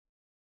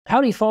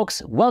Howdy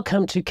folks,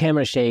 welcome to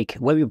Camera Shake,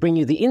 where we bring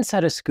you the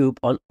insider scoop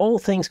on all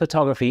things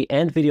photography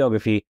and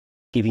videography,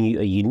 giving you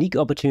a unique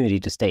opportunity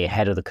to stay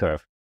ahead of the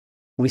curve.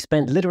 We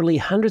spent literally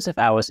hundreds of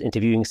hours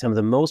interviewing some of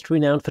the most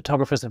renowned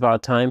photographers of our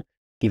time,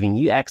 giving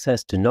you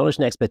access to knowledge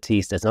and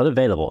expertise that's not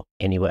available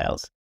anywhere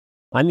else.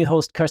 I'm your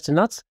host, Kirsten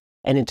Nutz,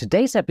 and in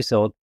today's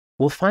episode,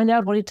 we'll find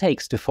out what it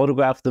takes to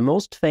photograph the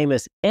most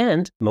famous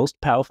and most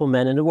powerful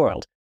men in the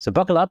world. So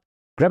buckle up,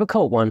 grab a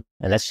cold one,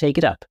 and let's shake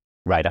it up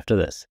right after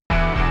this.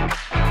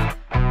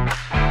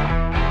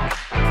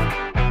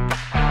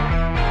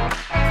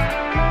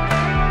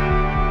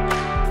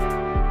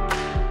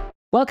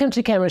 Welcome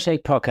to Camera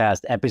Shake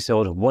Podcast,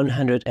 episode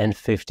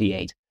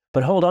 158.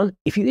 But hold on,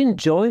 if you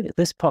enjoy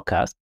this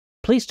podcast,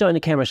 please join the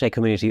Camera Shake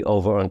community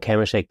over on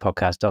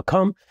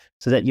camerashakepodcast.com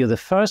so that you're the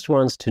first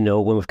ones to know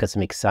when we've got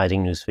some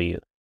exciting news for you.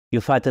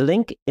 You'll find the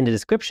link in the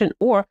description,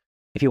 or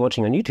if you're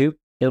watching on YouTube,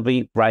 it'll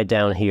be right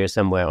down here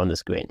somewhere on the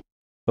screen.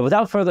 But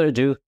without further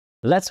ado,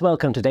 let's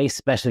welcome today's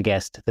special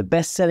guest, the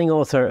best-selling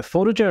author,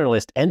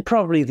 photojournalist, and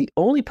probably the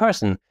only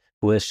person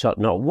who has shot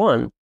not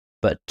one,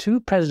 but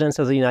two presidents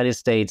of the United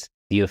States,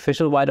 the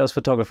official White House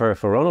photographer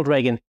for Ronald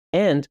Reagan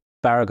and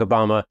Barack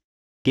Obama.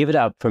 Give it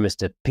up for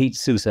Mr. Pete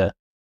Souza.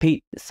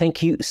 Pete,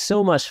 thank you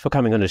so much for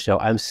coming on the show.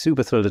 I'm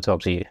super thrilled to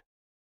talk to you.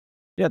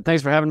 Yeah,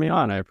 thanks for having me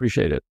on. I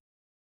appreciate it.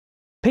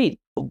 Pete,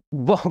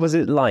 what was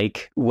it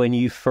like when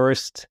you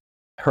first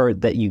heard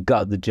that you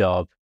got the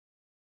job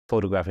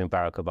photographing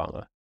Barack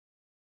Obama?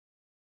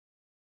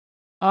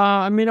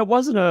 It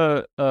wasn't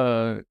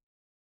a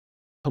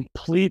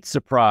complete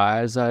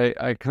surprise.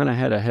 I kind of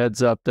had a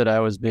heads up that I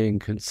was being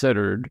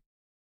considered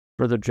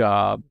for the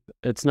job.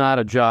 It's not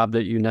a job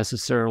that you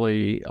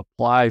necessarily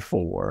apply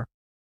for.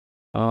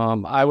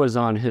 I was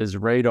on his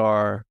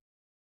radar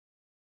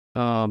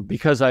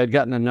because I had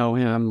gotten to know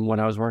him when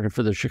I was working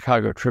for the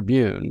Chicago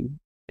Tribune,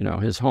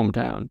 his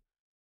hometown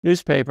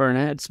newspaper,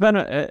 and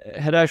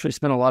had actually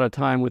spent a lot of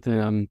time with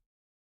him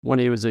when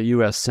he was a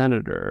U.S.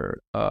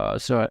 senator.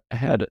 So I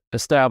had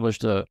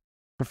established a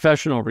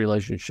professional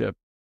relationship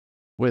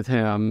with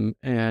him,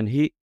 and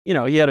he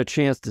had a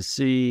chance to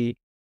see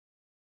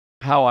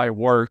how I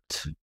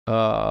worked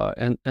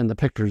and the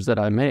pictures that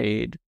I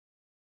made.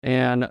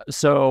 And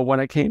so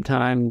when it came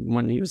time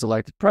when he was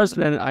elected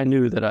president, I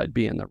knew that I'd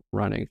be in the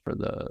running for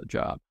the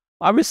job.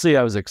 Obviously,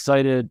 I was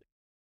excited.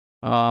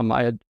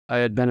 I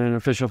had been an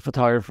official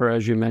photographer,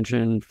 as you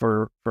mentioned,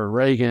 for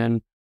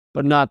Reagan,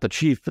 but not the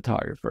chief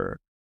photographer.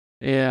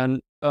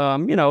 And by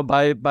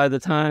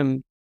the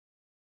time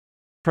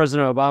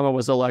President Obama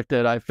was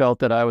elected, I felt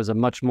that I was a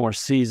much more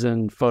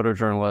seasoned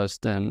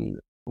photojournalist and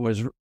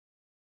was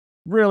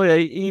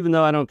really, even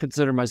though I don't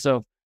consider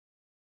myself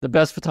the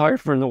best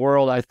photographer in the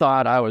world, I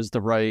thought I was the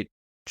right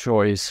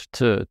choice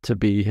to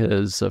be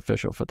his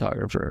official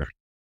photographer.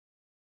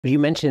 You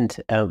mentioned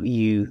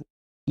you'd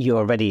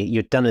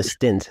done a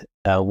stint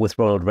with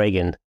Ronald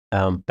Reagan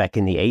back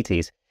in the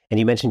 80s, and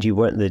you mentioned you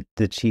weren't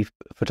the chief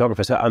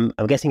photographer. So I'm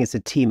guessing it's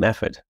a team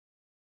effort.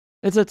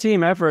 It's a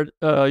team effort.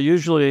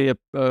 Usually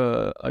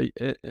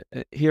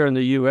here in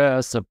the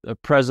U.S., a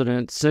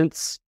president,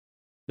 since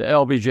the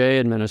LBJ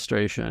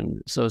administration,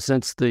 so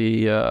since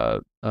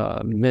the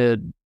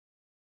mid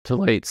to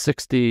late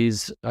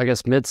 60s, I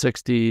guess mid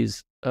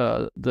 60s,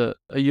 a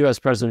U.S.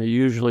 president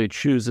usually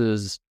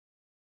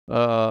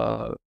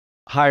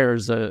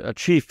hires a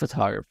chief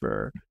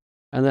photographer,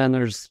 and then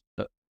there's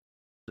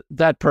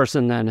that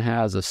person then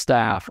has a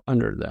staff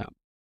under them.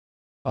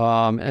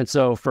 And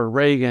so for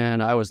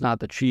Reagan, I was not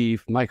the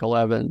chief. Michael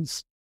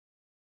Evans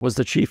was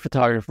the chief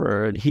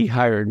photographer, and he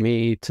hired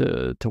me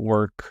to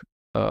work,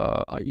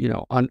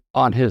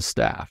 on his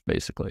staff,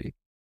 basically.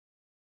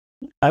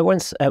 I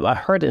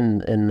heard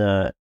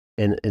in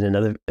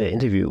another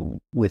interview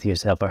with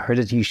yourself, I heard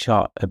that you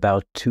shot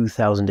about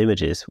 2,000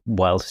 images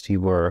whilst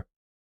you were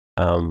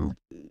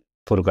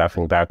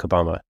photographing Barack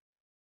Obama.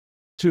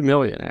 2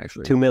 million,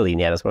 actually. 2 million,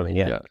 yeah, that's what I mean,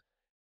 yeah.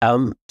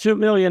 2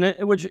 million,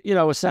 which,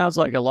 sounds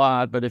like a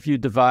lot, but if you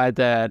divide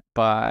that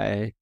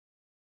by,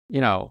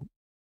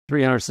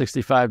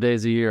 365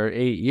 days a year,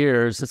 8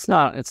 years, it's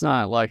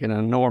not like an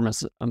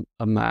enormous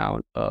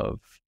amount of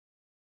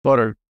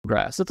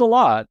photographs. It's a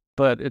lot,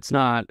 but it's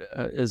not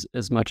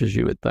as much as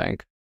you would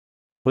think.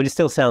 Well, it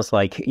still sounds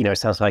like,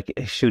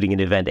 shooting an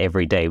event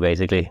every day,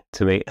 basically,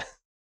 to me.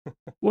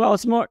 Well,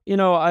 it's more,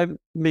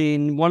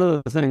 one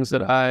of the things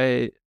that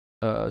I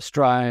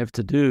strive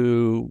to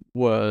do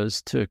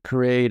was to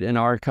create an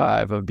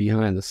archive of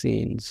behind the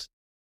scenes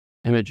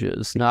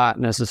images, not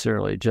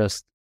necessarily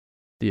just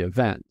the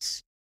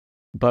events,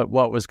 but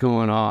what was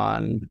going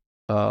on,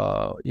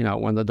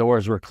 when the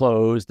doors were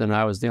closed and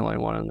I was the only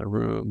one in the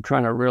room,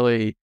 trying to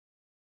really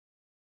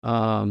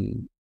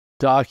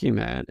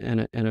document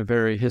in a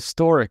very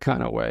historic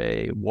kind of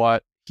way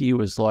what he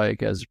was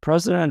like as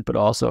president, but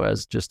also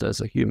as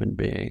a human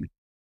being.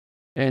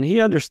 And he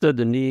understood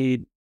the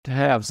need to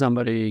have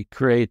somebody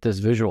create this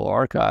visual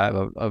archive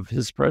of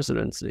his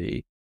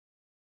presidency.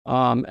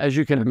 As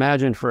you can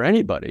imagine, for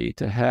anybody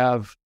to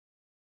have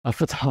a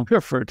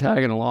photographer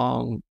tagging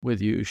along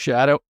with you,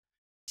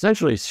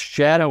 essentially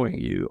shadowing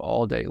you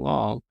all day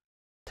long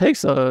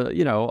takes a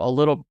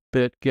little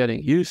bit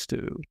getting used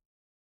to.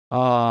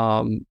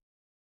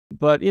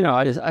 But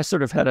I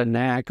sort of had a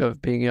knack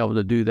of being able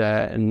to do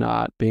that and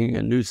not being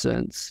a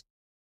nuisance,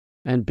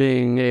 and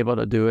being able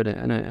to do it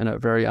in a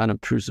very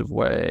unobtrusive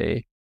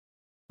way.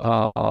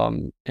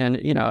 And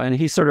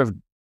he sort of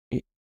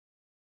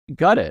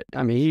got it.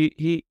 I mean,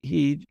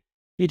 he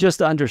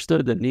just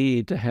understood the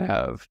need to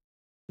have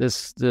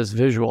this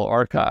visual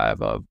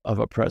archive of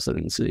a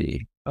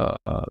presidency.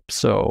 I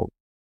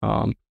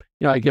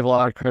give a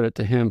lot of credit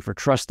to him for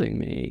trusting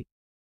me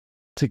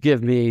to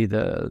give me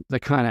the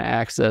kind of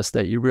access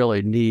that you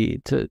really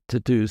need to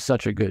do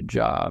such a good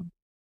job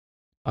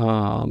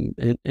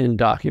in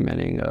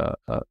documenting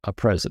a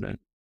president.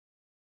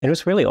 It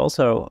was really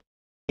also,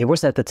 it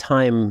was at the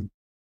time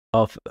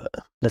of,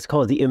 let's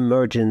call it the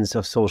emergence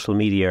of social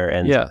media.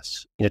 And,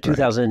 yes,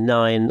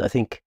 2009, right. I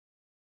think,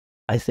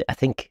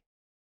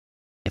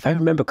 if I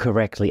remember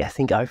correctly, I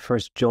think I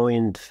first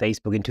joined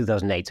Facebook in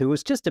 2008. So it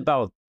was just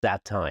about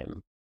that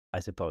time, I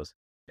suppose.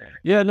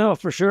 Yeah, no,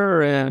 for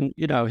sure. And,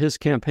 his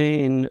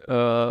campaign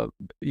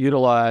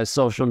utilized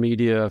social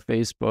media,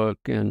 Facebook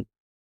and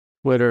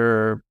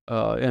Twitter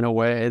in a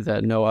way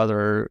that no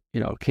other,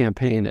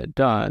 campaign had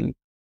done.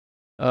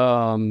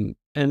 And,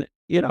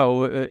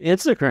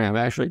 Instagram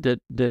actually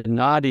did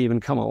not even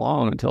come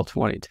along until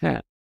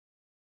 2010.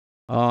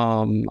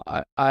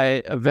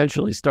 I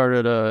eventually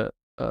started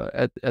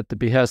at the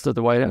behest of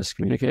the White House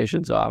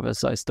Communications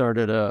Office, I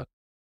started a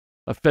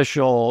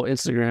official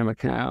Instagram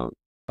account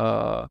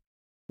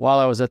while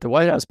I was at the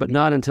White House, but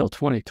not until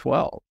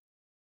 2012.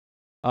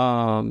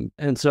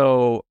 And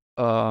so,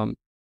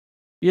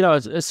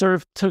 it sort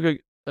of took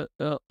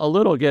a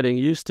little getting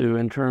used to,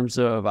 in terms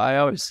of, I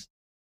always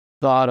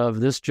thought of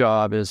this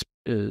job as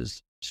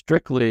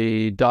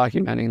strictly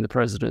documenting the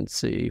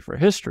presidency for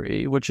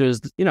history, which is,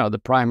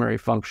 the primary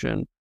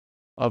function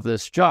of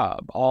this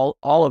job. All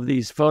of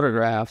these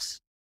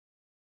photographs,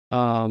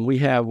 we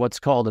have what's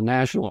called the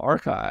National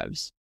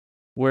Archives,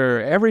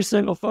 where every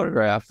single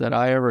photograph that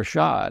I ever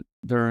shot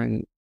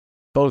during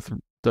both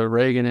the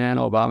Reagan and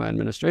Obama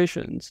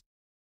administrations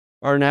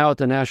are now at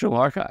the National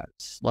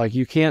Archives. Like,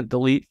 you can't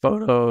delete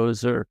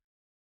photos or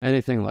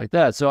anything like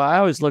that. So I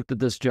always looked at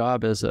this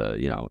job as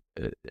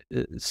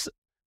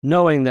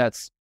knowing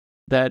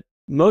that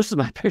most of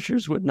my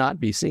pictures would not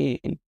be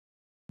seen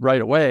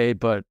right away,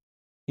 but,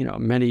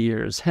 many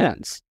years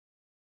hence.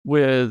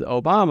 With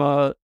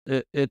Obama,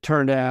 it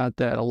turned out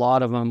that a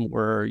lot of them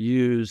were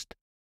used,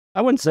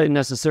 I wouldn't say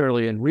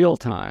necessarily in real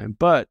time,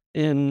 but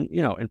in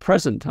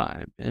present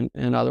time.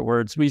 In other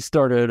words, we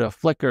started a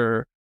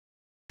Flickr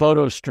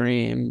photo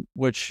stream,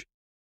 which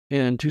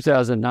in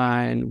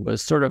 2009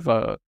 was sort of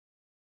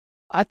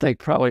I think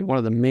probably one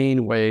of the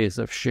main ways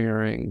of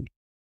sharing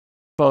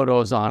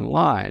photos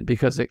online,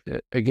 because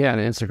again,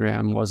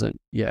 Instagram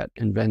wasn't yet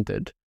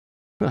invented.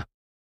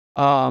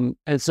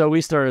 And so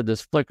we started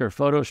this Flickr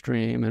photo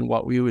stream, and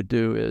what we would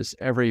do is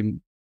every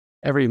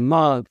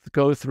month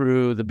go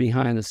through the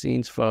behind the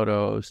scenes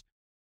photos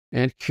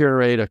and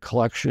curate a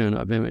collection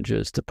of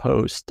images to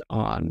post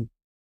on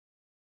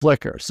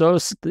Flickr. So,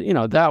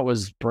 that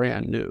was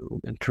brand new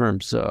in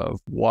terms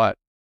of what,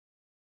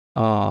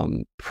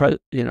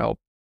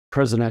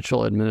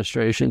 presidential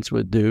administrations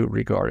would do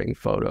regarding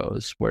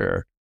photos,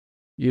 where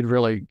you'd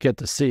really get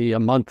to see a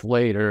month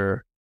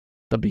later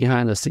the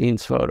behind the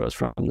scenes photos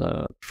from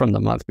the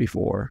month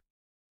before.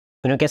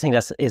 I'm guessing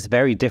is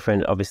very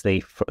different,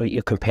 obviously,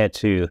 compared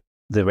to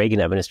the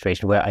Reagan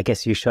administration, where I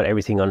guess you shot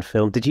everything on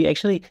film. Did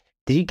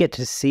you get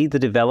to see the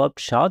developed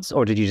shots,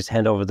 or did you just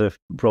hand over the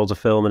rolls of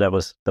film and that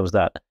was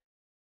that?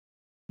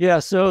 Yeah.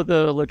 So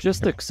the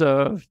logistics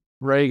of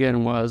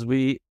Reagan was,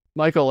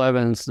 Michael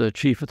Evans, the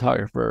chief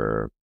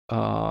photographer,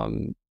 I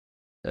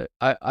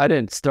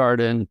didn't start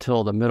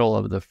until the middle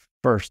of the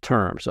first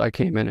term. So I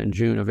came in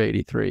June of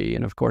 83.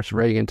 And of course,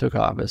 Reagan took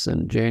office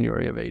in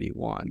January of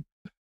 81.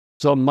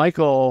 So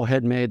Michael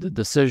had made the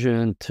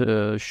decision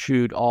to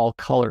shoot all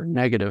color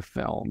negative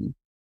film,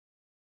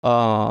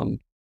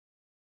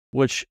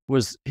 which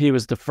he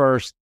was the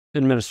first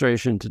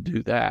administration to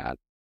do that.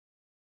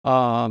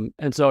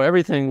 And so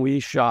everything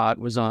we shot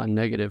was on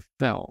negative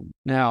film.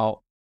 Now,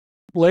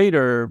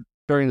 later,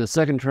 during the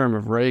second term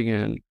of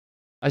Reagan,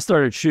 I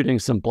started shooting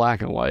some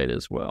black and white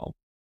as well.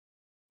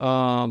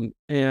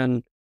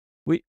 And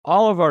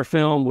all of our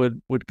film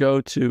would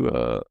go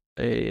to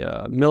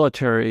a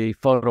military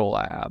photo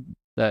lab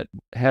that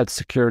had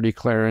security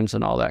clearance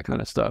and all that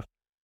kind of stuff.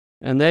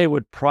 And they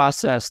would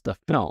process the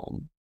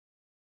film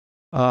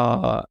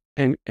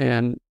and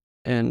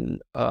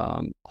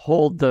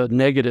hold the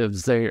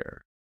negatives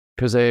there,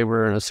 because they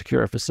were in a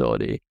secure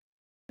facility,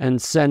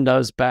 and send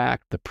us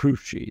back the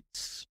proof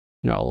sheets,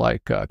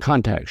 like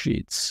contact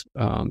sheets.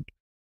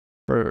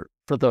 For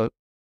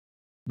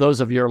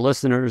those of your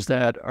listeners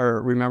that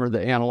remember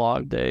the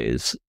analog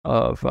days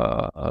of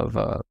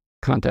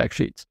contact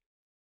sheets.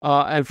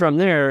 And from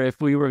there, if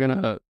we were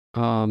going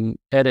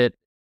to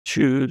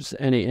choose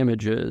any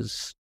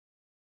images,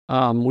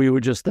 we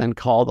would just then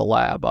call the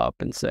lab up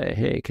and say,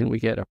 hey, can we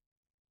get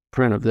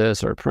print of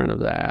this or a print of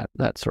that,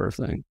 that sort of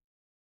thing.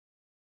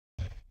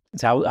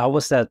 So how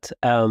was that?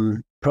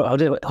 How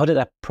did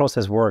that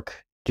process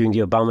work during the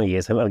Obama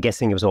years? I'm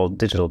guessing it was all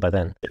digital by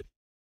then.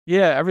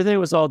 Yeah, everything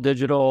was all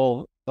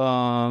digital,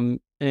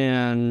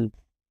 and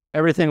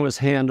everything was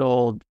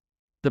handled.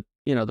 The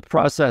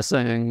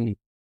processing,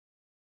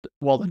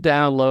 well, the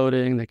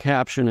downloading, the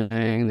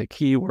captioning, the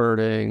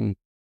keywording,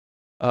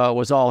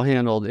 was all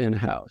handled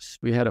in-house.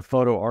 We had a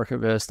photo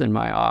archivist in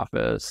my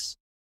office.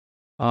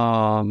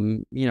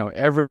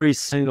 Every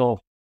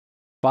single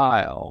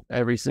file,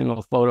 every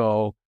single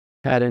photo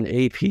had an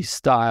AP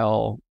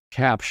style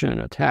caption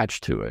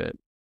attached to it.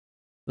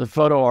 The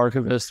photo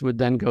archivist would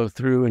then go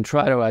through and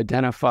try to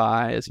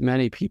identify as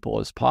many people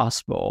as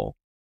possible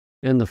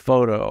in the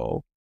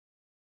photo.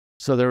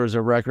 So there was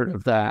a record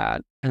of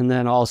that. And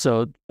then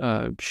also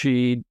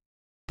she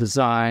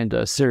designed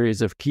a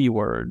series of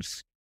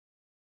keywords,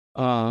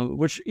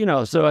 which,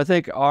 so I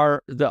think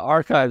the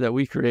archive that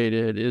we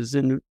created is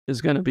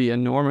going to be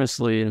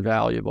enormously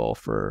invaluable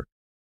for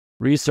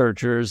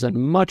researchers and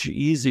much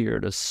easier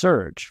to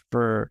search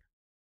for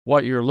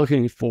what you're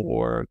looking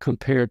for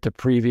compared to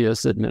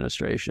previous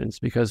administrations,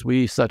 because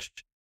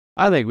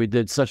I think we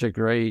did such a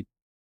great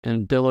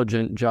and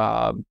diligent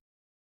job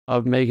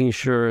of making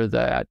sure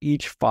that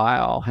each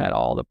file had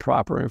all the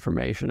proper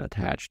information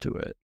attached to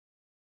it.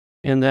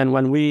 And then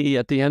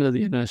at the end of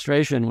the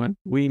administration, when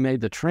we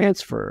made the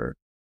transfer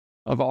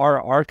of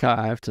our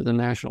archive to the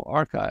National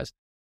Archives,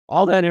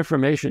 all that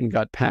information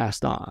got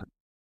passed on.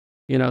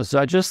 So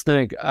I just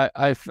think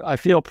I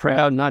feel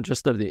proud, not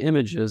just of the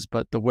images,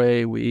 but the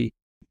way we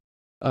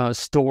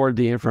stored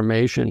the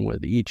information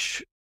with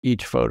each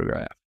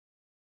photograph.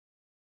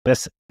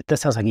 That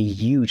sounds like a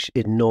huge,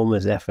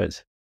 enormous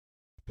effort.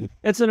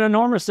 It's an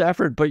enormous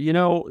effort, but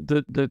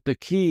the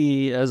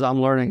key, as I'm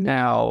learning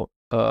now,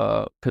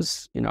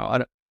 because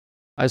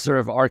I sort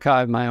of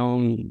archive my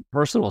own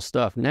personal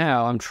stuff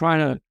now. I'm trying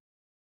to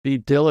be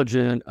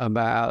diligent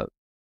about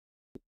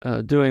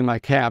doing my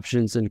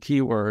captions and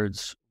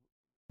keywords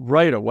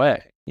right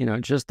away.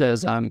 Just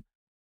as I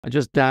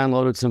just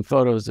downloaded some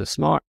photos this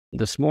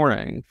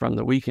morning from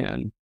the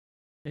weekend,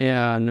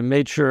 and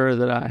made sure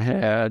that I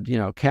had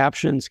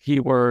captions,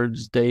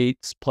 keywords,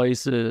 dates,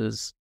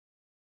 places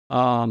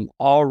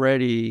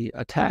already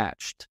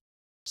attached,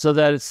 so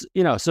that it's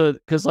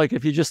because like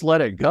if you just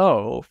let it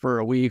go for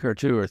a week or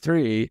two or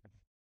three,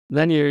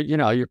 then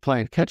you're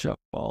playing catch up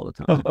all the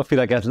time. I feel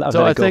like I've let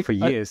it go for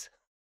years.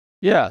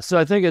 So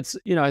I think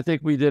I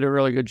think we did a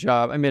really good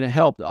job. I mean, it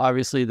helped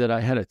obviously that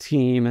I had a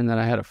team and then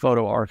I had a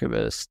photo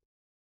archivist.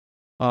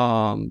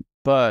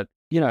 But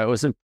it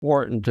was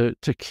important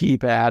to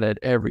keep at it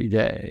every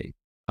day,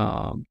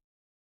 so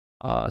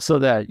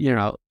that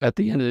at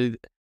the end of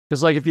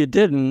because like if you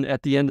didn't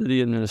at the end of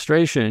the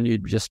administration,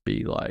 you'd just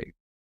be like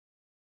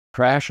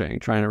crashing,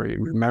 trying to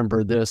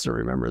remember this or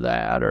remember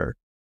that, or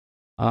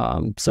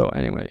so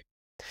anyway.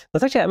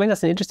 That's actually,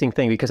 that's an interesting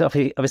thing, because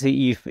obviously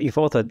you've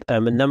authored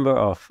a number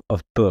of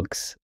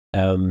books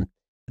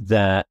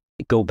that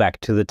go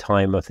back to the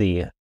time of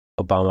the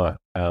Obama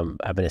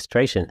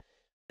administration,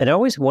 and I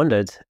always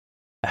wondered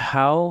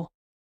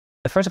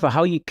first of all,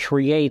 how you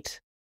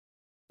create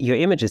your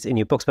images in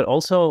your books, but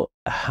also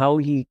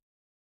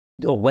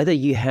whether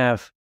you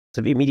have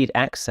sort of immediate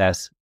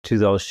access to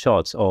those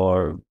shots,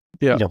 or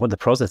what the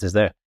process is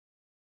there.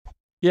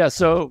 Yeah.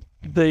 So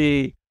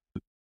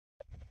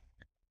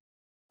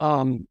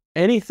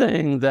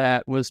anything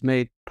that was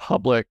made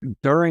public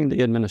during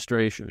the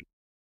administration,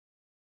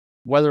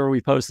 whether we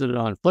posted it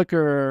on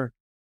Flickr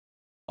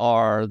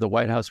or the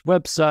White House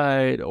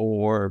website,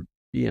 or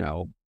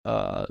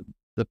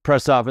the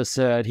press office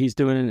said he's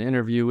doing an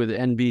interview with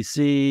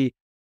NBC,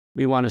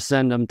 we want to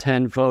send them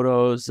 10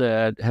 photos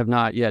that have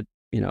not yet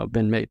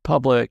been made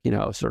public,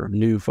 sort of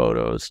new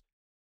photos.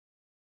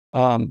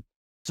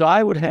 So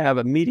I would have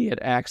immediate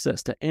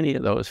access to any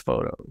of those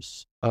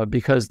photos,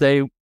 because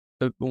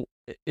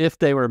if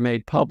they were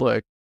made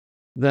public,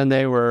 then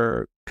they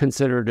were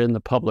considered in the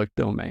public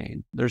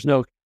domain. There's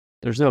no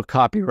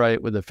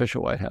copyright with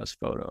official White House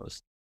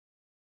photos.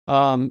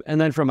 And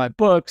then for my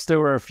books, there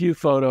were a few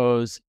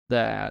photos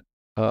that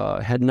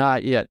had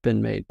not yet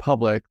been made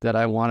public that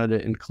I wanted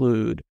to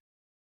include,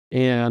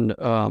 and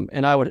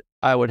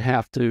I would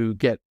have to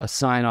get a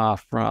sign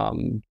off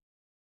from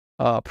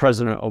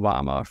President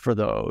Obama for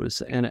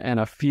those, and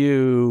a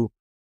few,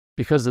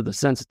 because of the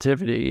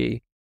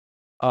sensitivity.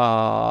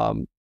 I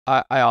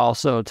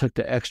also took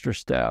the extra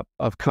step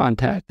of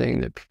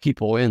contacting the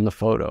people in the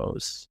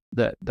photos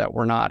that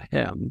were not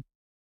him,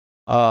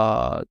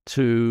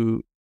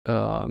 to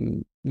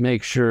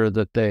make sure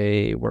that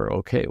they were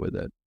okay with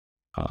it.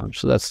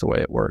 So that's the way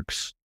it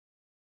works.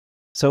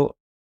 So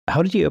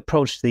how did you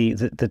approach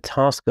the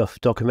task of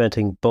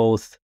documenting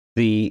both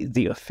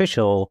the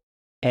official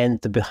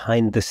and the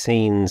behind the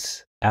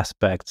scenes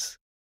aspects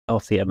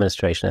of the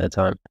administration at the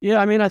time? Yeah,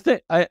 I mean,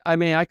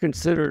 I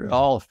consider it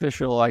all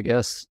official, I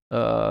guess,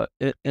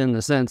 in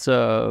the sense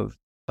of,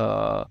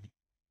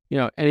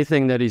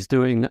 anything that he's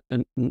doing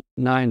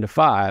 9 to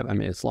 5. I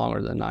mean, it's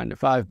longer than 9 to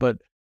 5, but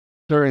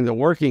during the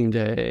working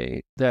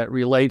day that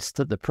relates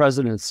to the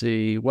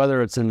presidency,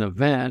 whether it's an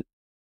event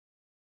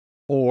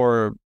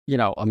or,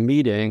 a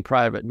meeting,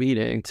 private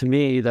meeting, to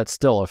me, that's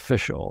still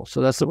official.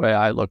 So that's the way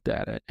I looked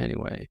at it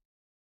anyway.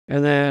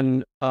 And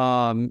then,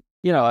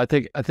 I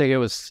think I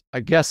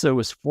guess it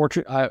was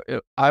fortunate.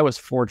 I was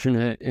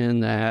fortunate in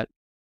that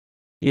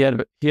he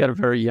had a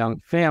very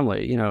young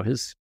family.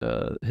 His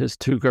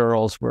two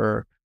girls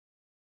were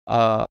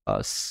 7.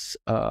 Let's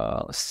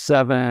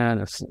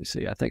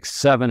see, I think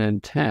 7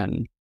 and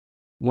 10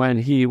 when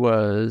he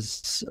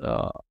was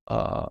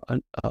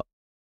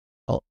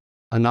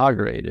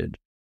inaugurated.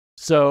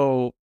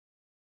 So,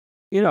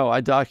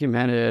 I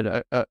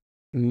documented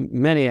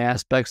many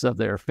aspects of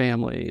their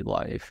family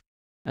life,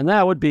 and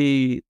that would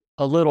be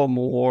a little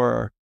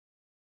more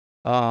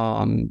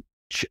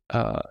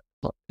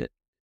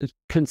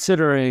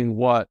considering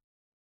what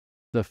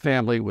the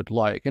family would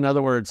like. In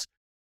other words,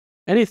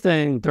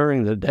 anything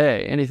during the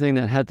day, anything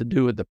that had to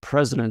do with the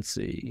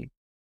presidency,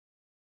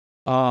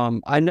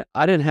 I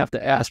didn't have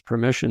to ask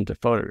permission to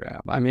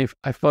photograph. I mean,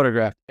 I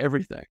photographed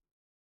everything.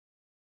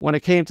 When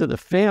it came to the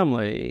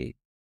family,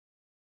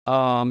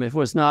 if it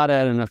was not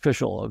at an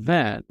official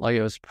event, like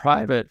it was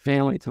private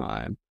family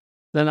time,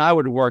 then I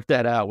would work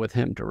that out with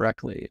him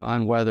directly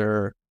on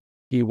whether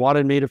he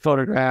wanted me to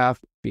photograph,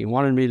 if he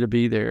wanted me to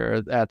be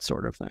there, that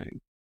sort of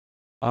thing.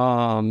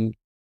 And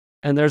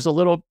there's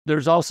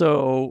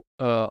also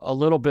a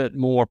little bit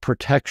more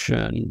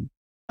protection.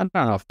 I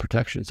don't know if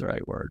protection is the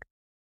right word.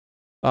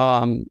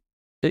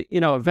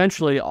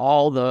 Eventually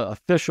all the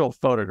official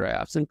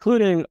photographs,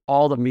 including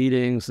all the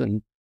meetings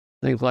and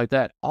things like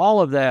that, all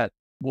of that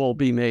will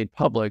be made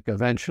public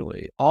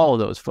eventually, all of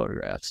those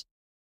photographs.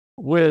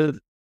 With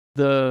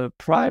the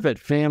private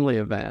family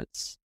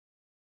events,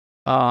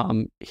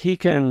 he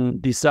can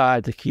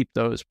decide to keep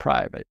those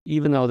private,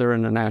 even though they're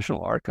in the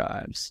National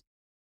Archives.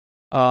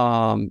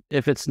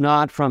 If it's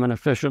not from an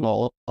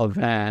official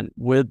event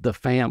with the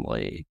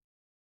family,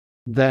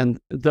 then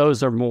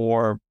those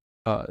are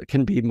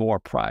can be more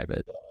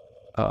private,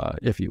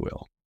 if you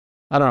will.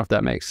 I don't know if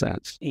that makes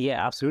sense.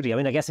 Yeah, absolutely. I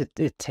mean, I guess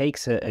it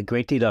takes a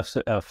great deal of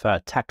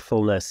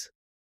tactfulness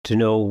to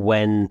know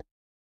when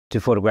to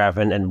photograph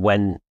and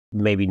when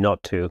maybe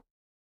not to,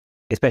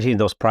 especially in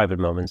those private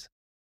moments.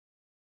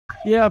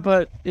 Yeah,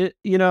 but if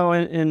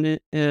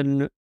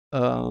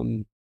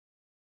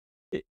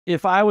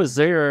I was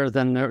there,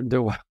 then then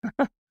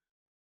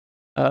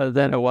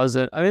it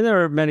wasn't. I mean,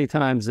 there are many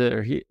times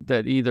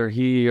that either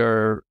he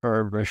or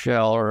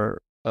Michelle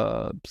or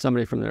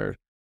somebody from their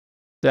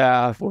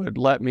staff would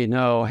let me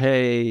know,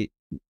 hey,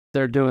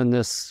 they're doing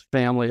this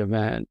family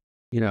event,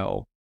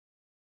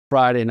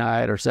 Friday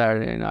night or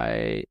Saturday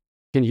night.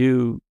 Can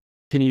you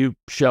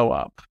show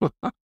up?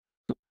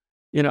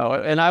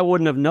 And I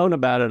wouldn't have known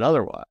about it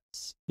otherwise,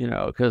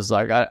 because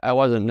like I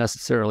wasn't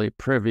necessarily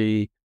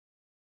privy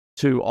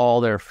to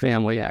all their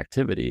family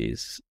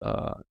activities.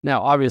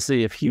 Now,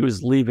 obviously, if he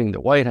was leaving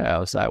the White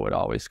House, I would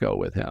always go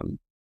with him,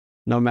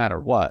 no matter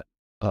what.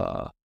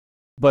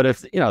 But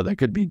if, they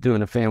could be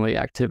doing a family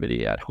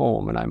activity at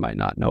home and I might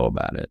not know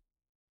about it.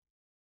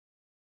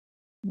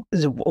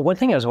 So one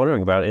thing I was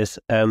wondering about is,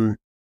 in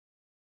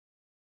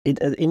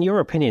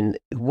your opinion,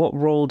 what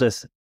role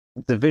does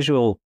the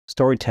visual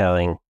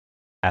storytelling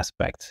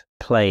aspect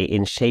play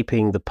in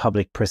shaping the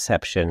public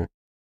perception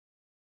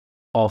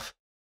of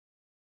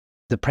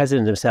the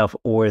president himself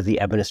or the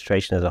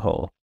administration as a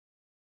whole?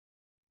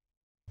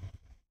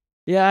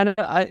 Yeah,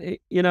 I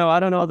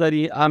don't know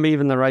that I'm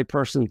even the right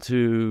person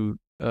to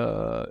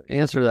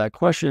answer that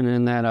question,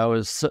 in that I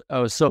was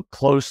so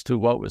close to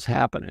what was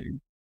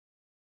happening.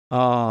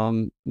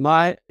 I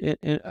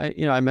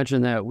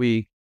mentioned that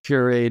we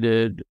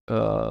curated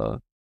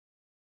photos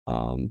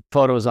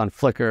on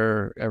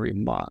Flickr every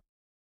month,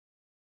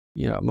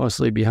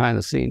 mostly behind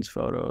the scenes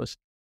photos.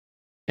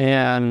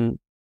 And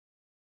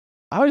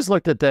I always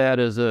looked at that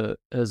as a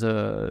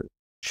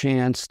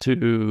chance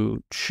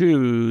to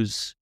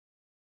choose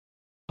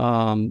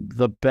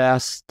the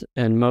best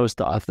and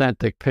most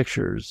authentic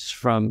pictures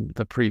from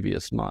the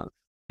previous month,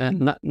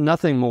 and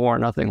nothing more,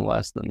 nothing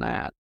less than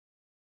that.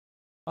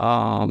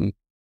 And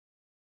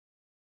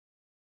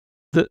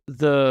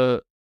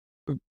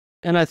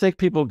I think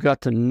people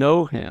got to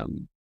know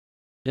him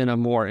in a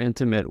more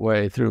intimate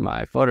way through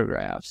my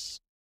photographs,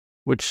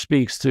 which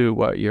speaks to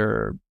what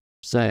you're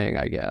saying,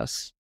 I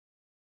guess.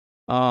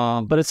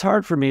 But it's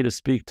hard for me to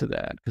speak to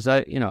that because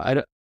I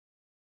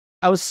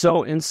was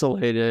so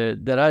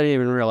insulated that I didn't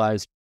even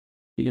realize,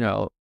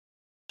 to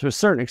a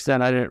certain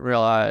extent, I didn't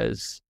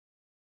realize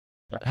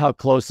how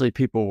closely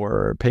people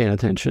were paying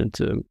attention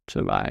to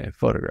my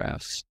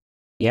photographs.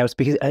 Yeah, it was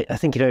because I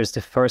think, it was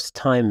the first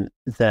time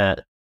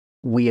that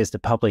we as the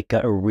public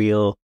got a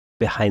real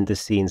behind the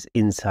scenes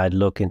inside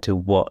look into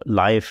what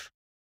life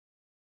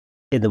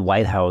in the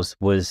White House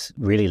was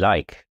really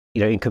like,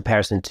 in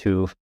comparison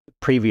to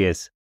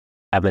previous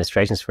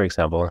administrations, for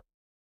example.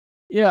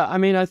 Yeah, I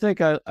mean, I think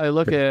I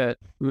look at,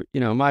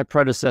 my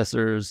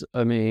predecessors.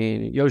 I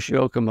mean,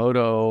 Yoshio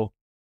Okamoto,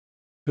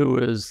 who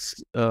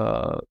was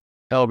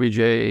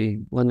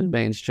LBJ, Lyndon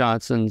Baines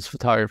Johnson's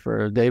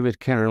photographer, David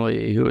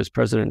Kennerly, who was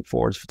President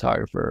Ford's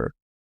photographer.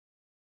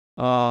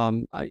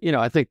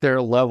 I think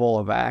their level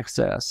of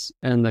access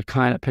and the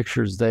kind of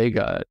pictures they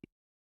got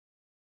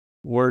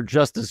were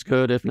just as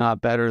good, if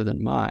not better,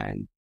 than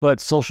mine. But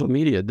social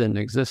media didn't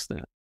exist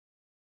then,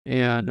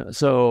 and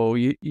so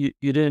you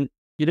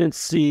didn't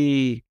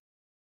see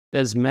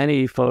as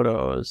many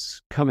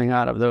photos coming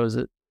out of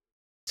those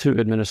two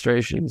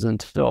administrations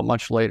until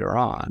much later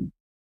on.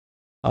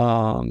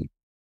 And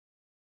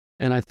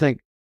I think,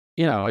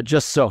 it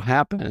just so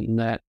happened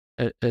that,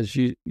 as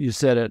you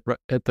said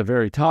at the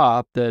very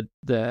top, that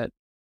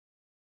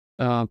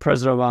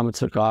President Obama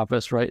took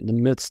office right in the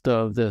midst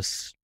of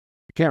this.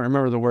 I can't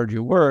remember the word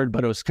you word,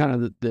 but it was kind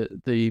of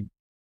the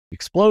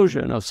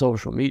explosion of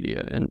social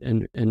media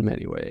in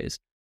many ways.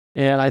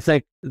 And I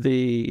think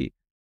the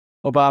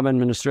Obama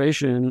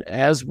administration,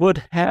 as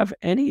would have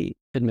any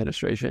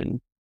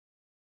administration,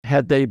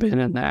 had they been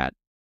in that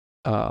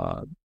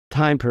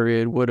time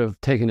period, would have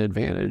taken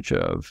advantage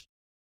of,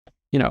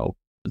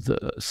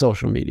 the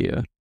social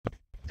media.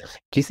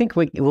 Do you think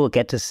we will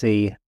get to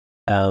see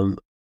an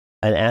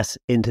as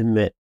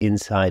intimate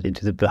insight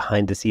into the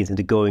behind the scenes and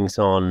the goings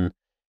on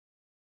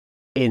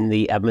in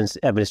the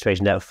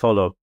administration that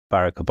followed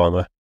Barack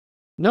Obama?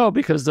 No,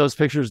 because those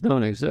pictures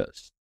don't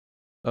exist.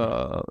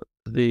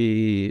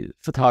 The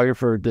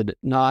photographer did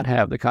not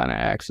have the kind of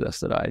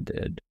access that I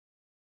did,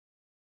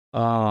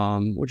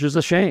 which is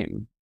a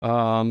shame.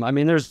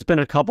 There's been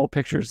a couple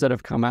pictures that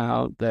have come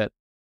out that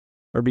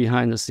are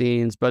behind the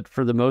scenes, but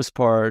for the most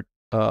part,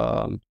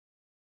 there's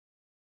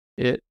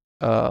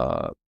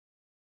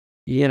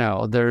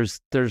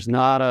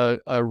not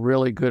a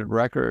really good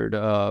record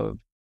of,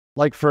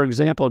 like, for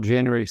example,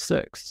 January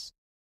 6th.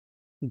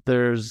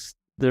 There's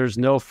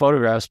no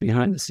photographs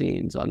behind the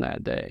scenes on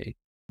that day,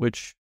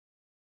 which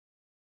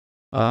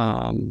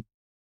is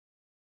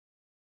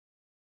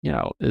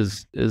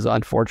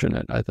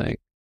unfortunate, I think.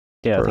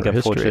 Yeah, I think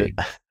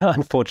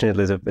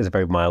unfortunately is a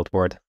very mild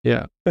word.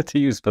 Yeah, to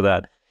use for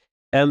that.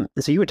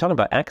 So you were talking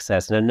about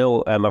access, and I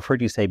know I've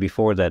heard you say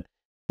before that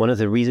one of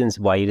the reasons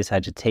why you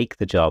decided to take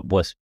the job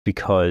was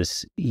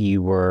because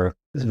you were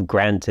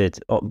granted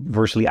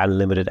virtually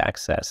unlimited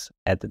access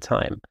at the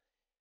time.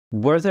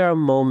 Were there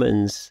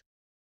moments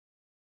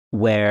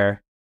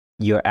where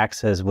your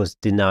access was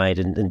denied,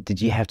 and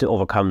did you have to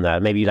overcome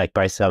that? Maybe like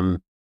by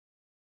some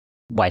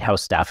White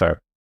House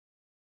staffer?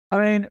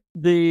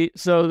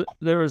 So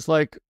there was,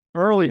 like,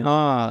 early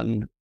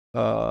on,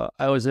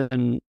 I was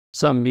in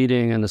some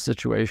meeting in the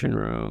Situation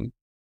Room,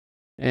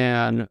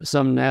 and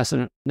some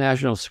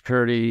national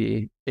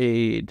security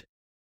aide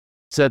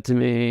said to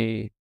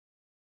me,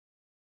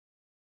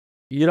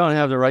 "You don't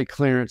have the right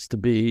clearance to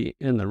be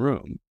in the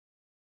room."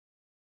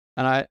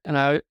 So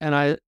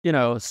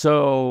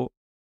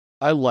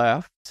I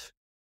left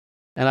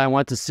and I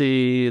went to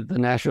see the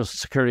National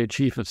Security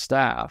Chief of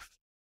Staff.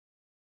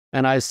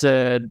 And I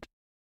said,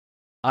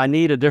 "I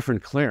need a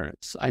different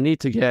clearance. I need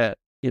to get,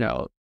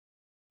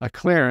 a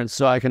clearance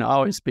so I can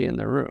always be in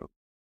the room."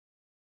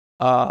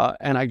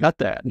 And I got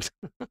that.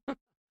 I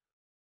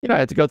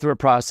had to go through a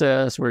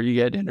process where you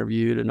get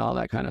interviewed and all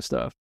that kind of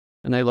stuff,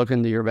 and they look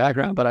into your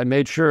background. But I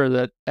made sure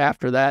that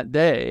after that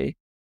day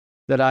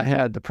that I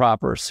had the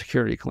proper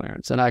security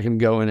clearance and I can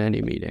go in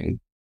any meeting.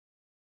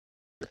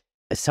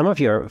 Some of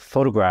your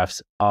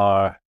photographs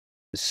are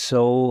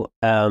so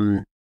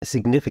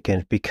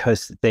significant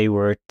because they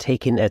were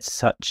taken at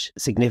such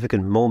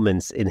significant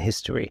moments in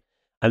history.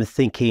 I'm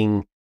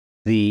thinking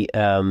the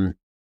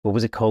what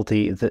was it called,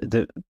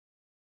 the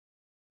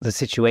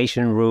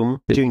Situation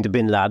Room during the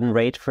Bin Laden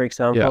raid, for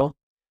example.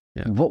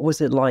 Yeah. What was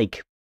it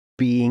like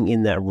being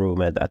in that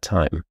room at that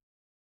time?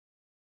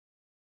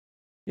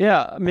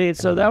 Yeah,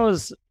 so that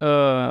was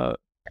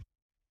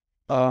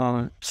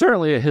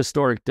certainly a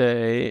historic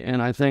day,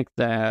 and I think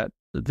that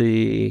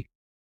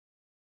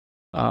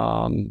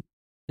I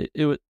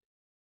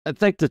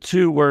think the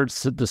two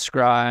words to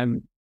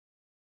describe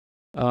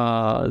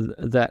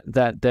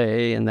that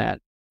day and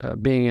that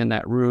being in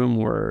that room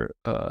were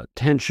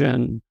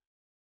tension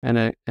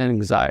and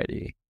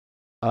anxiety.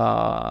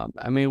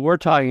 We're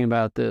talking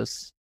about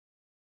this,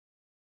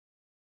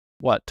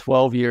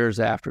 12 years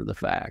after the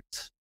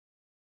fact.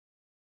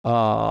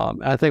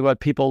 I think what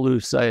people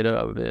lose sight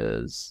of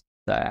is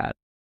that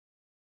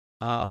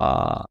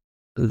that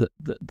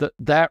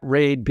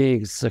raid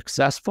being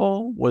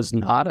successful was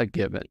not a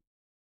given.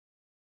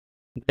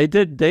 They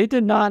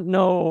did not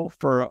know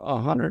for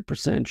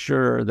 100%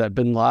 sure that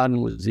Bin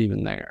Laden was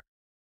even there.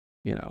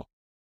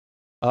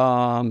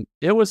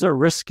 It was a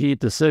risky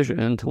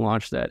decision to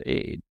launch that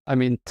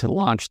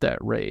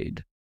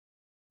raid,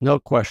 no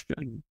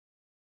question.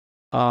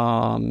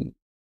 And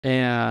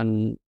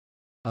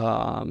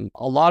a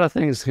lot of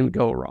things can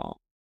go wrong.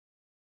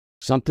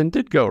 Something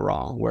did go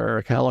wrong where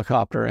a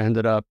helicopter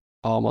ended up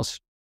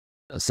almost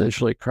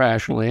essentially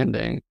crash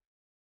landing.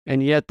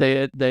 And yet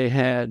they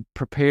had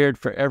prepared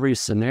for every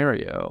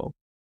scenario,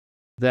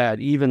 that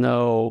even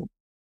though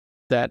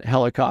that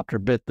helicopter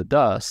bit the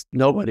dust,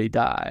 nobody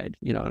died.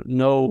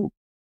 No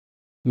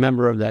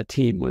member of that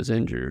team was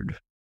injured.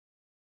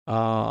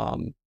 But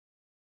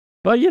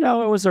it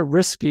was a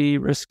risky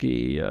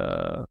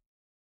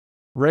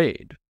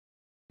raid,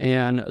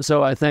 and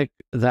so I think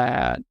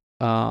that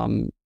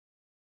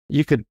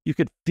you could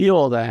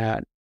feel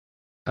that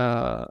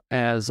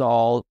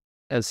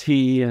as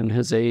he and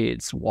his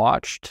aides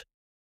watched,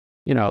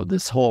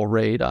 this whole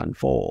raid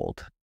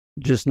unfold,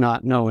 just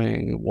not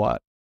knowing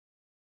what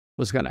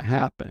was going to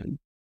happen.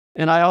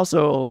 And I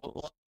also,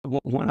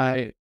 when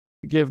I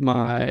give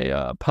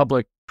my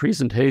public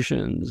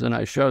presentations and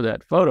I show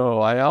that photo,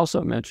 I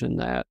also mention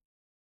that,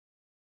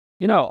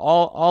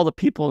 all the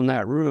people in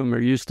that room are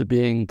used to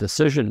being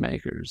decision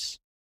makers.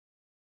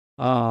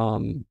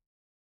 And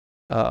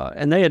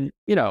they had,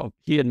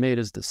 he had made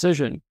his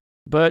decision,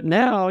 but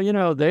now,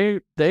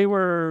 there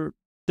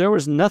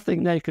was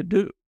nothing they could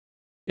do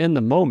in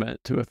the moment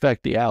to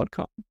affect the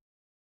outcome.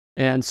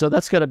 And so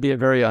that's got to be a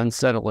very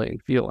unsettling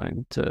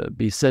feeling, to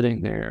be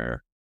sitting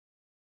there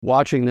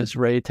watching this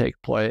raid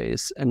take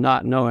place and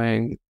not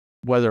knowing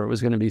whether it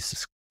was going to be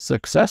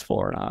successful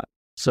or not.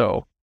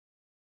 So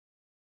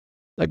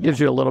that gives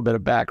you a little bit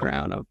of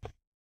background of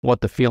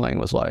what the feeling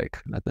was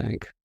like, I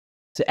think.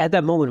 So at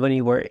that moment when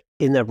you were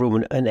in that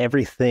room and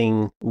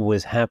everything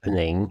was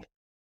happening,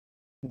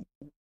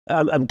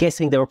 I'm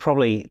guessing they were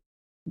probably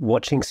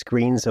watching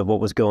screens of what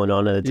was going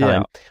on at the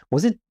time. Yeah.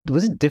 Was it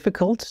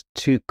difficult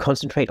to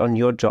concentrate on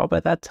your job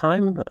at that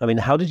time? I mean,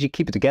 how did you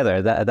keep it together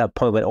at that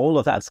point when all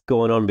of that's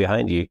going on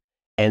behind you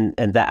and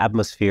that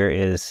atmosphere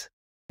is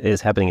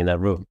happening in that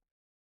room?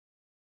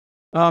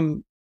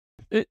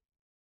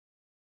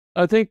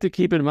 I think to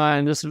keep in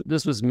mind,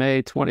 this was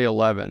May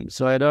 2011,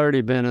 so I'd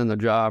already been in the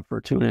job for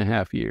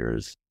 2.5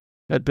 years.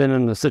 I'd been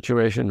in the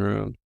Situation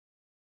Room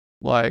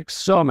like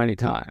so many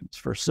times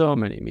for so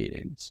many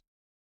meetings.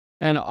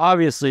 And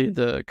obviously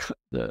the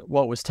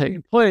what was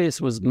taking place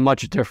was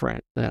much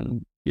different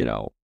than,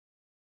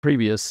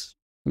 previous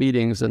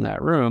meetings in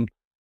that room.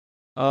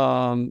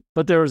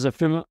 But there was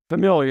a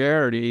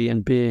familiarity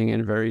in being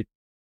in very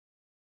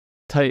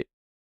tight,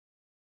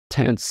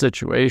 tense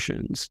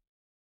situations.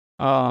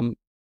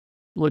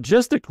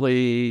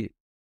 Logistically,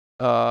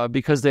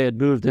 because they had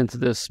moved into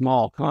this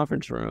small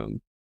conference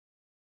room,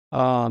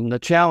 the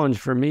challenge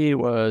for me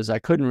was I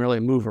couldn't really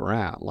move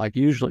around. Like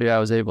usually I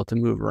was able to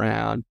move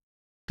around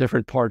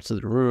different parts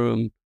of the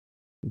room,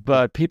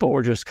 but people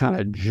were just kind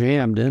of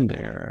jammed in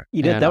there.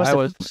 That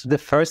was the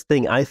first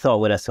thing I thought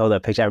when I saw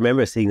that picture. I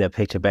remember seeing that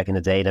picture back in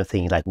the day and I'm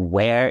thinking, like,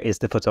 where is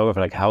the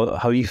photographer? Like, how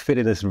do you fit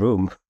in this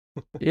room?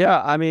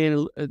 Yeah, I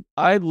mean,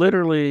 I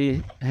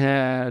literally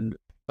had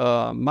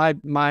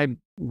my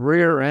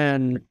rear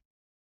end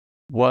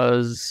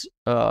was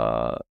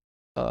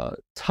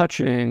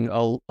touching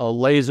a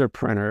laser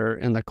printer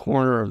in the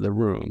corner of the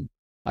room.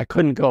 I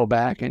couldn't go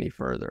back any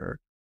further.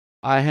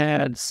 I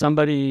had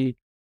somebody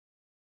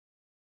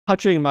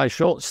touching my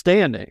shoulder,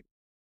 standing,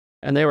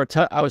 and they were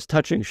I was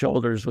touching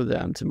shoulders with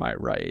them to my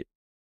right.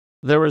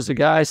 There was a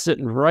guy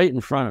sitting right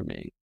in front of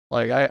me.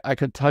 Like I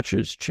could touch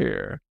his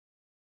chair.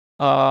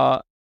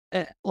 Like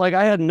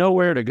I had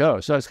nowhere to go.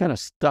 So I was kind of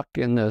stuck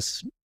in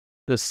this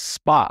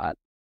spot.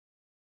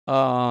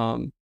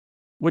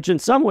 Which in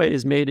some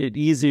ways made it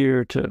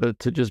easier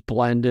to just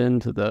blend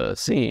into the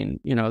scene,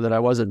 that I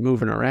wasn't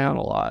moving around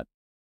a lot.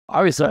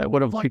 Obviously, I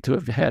would have liked to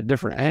have had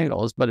different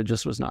angles, but it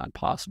just was not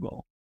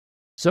possible.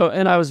 So,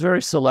 and I was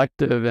very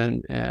selective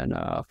in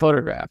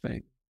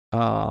photographing,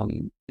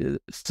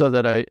 so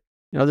that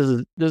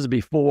this is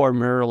before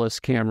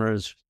mirrorless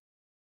cameras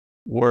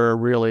were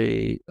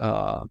really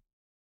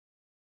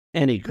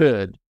any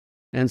good,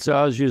 and so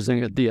I was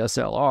using a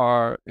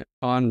DSLR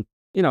on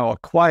a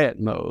quiet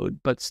mode,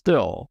 but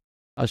still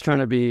I was trying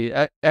to be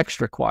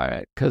extra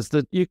quiet because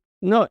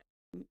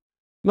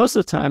most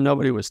of the time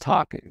nobody was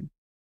talking.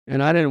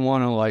 And I didn't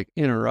want to like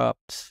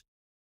interrupt,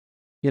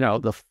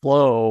 the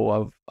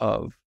flow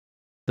of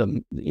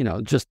the,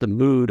 just the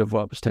mood of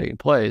what was taking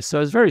place. So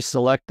I was very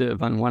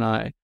selective on when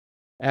I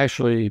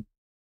actually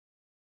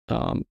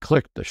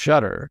clicked the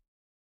shutter.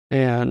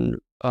 And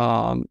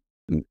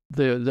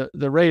the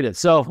raid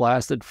itself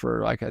lasted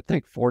for like, I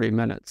think 40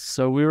 minutes.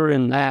 So we were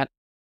in that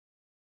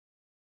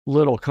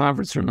little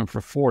conference room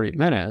for 40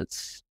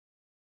 minutes.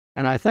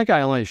 And I think I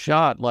only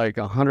shot like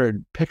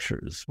 100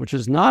 pictures, which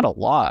is not a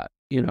lot,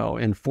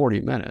 in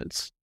 40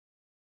 minutes.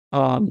 So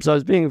I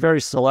was being very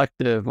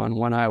selective on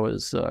when I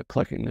was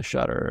clicking the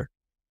shutter,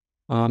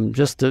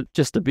 just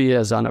to be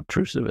as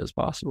unobtrusive as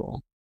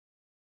possible.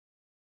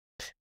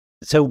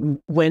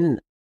 So when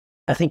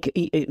I think,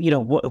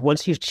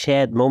 once you've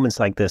shared moments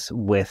like this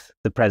with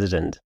the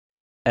president,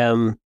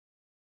 you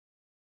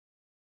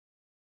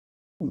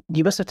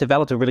must have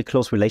developed a really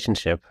close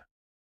relationship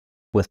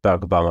with Barack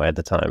Obama at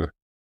the time.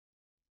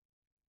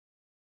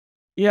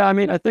 Yeah, I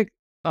mean, I think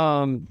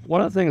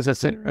one of the things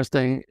that's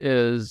interesting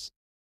is,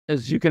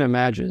 as you can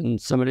imagine,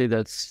 somebody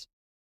that's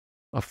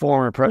a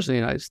former president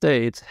of the United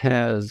States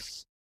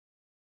has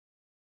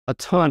a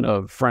ton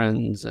of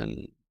friends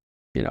and,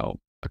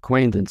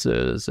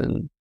 acquaintances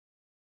and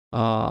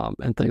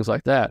things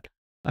like that.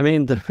 I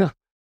mean,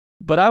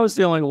 but I was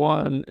the only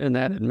one in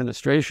that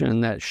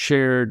administration that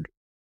shared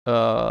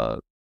uh,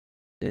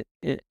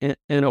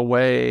 in a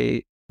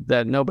way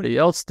that nobody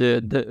else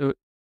did,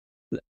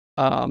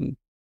 um,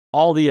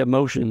 all the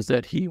emotions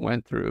that he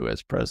went through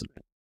as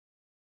president.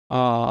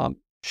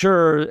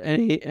 Sure,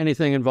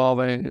 anything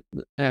involving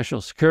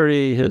national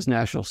security, his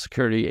national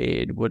security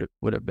aid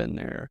would have been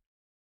there.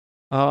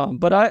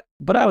 But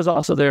I was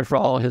also there for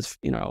all his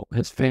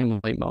his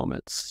family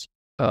moments,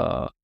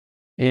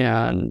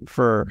 and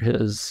for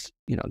his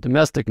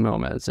domestic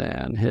moments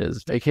and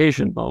his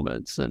vacation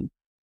moments, and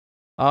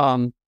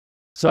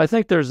so I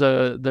think there's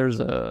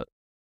a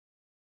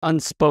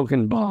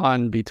unspoken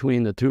bond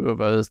between the two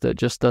of us that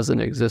just doesn't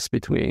exist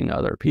between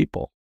other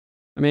people.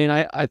 I mean,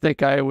 I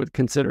think I would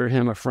consider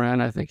him a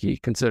friend. I think he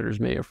considers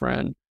me a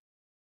friend.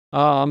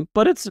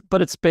 But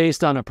it's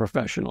based on a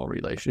professional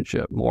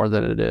relationship more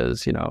than it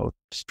is,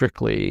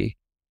 strictly,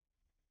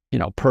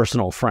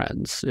 personal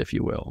friends, if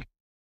you will.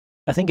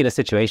 I think in a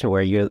situation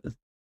where you're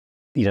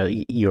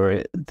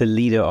the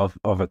leader of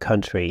a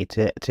country,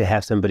 to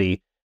have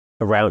somebody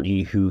around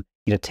you who,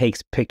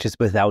 takes pictures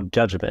without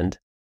judgment,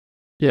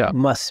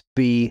 must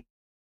be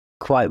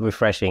quite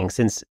refreshing,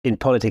 since in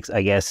politics,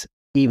 I guess,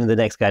 even the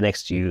next guy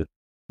next to you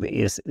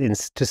is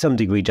to some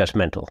degree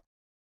judgmental.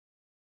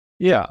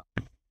 Yeah.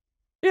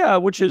 Yeah,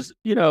 which is,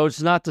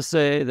 it's not to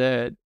say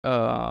that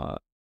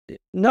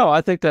no,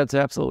 I think that's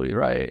absolutely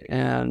right.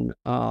 And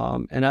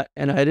I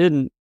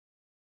didn't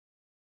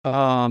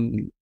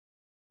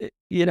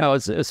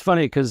it's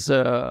funny because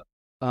I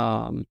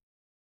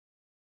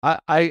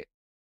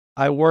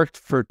worked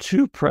for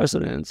two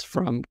presidents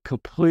from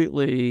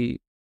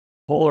completely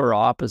polar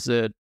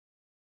opposite,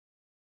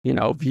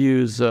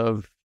 views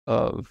of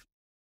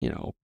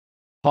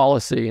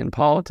policy and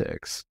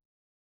politics.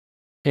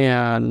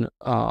 And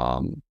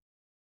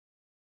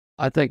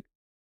I think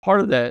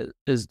part of that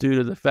is due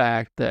to the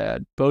fact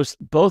that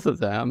both of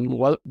them,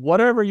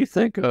 whatever you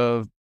think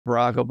of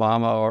Barack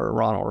Obama or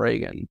Ronald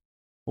Reagan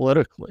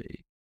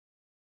politically,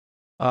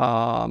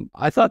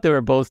 I thought they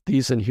were both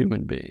decent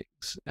human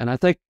beings. And I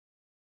think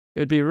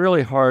it'd be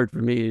really hard for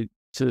me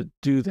to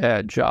do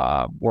that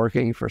job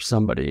working for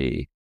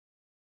somebody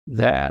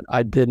that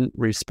I didn't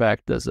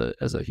respect as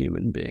a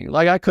human being.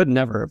 Like, I could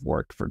never have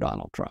worked for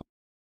Donald Trump.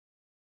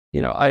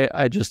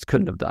 I just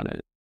couldn't have done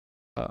it.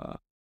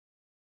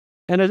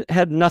 And it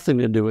had nothing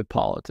to do with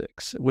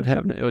politics. It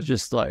was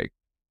just like,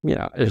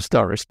 I just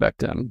don't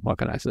respect him. What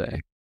can I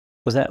say?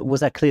 Was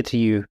that clear to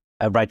you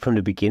right from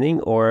the beginning,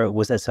 or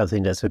was that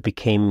something that sort of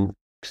became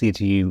clear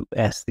to you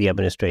as the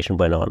administration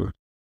went on?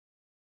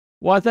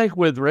 Well, I think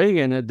with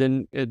Reagan, it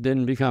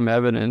didn't become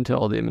evident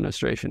until the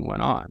administration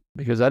went on,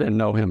 because I didn't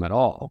know him at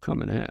all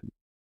coming in.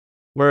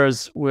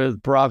 Whereas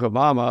with Barack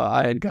Obama,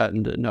 I had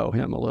gotten to know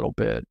him a little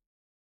bit.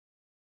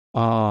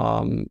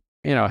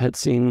 Had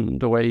seen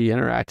the way he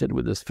interacted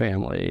with his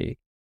family.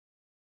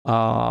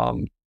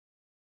 And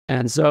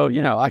so,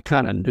 I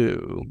kind of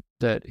knew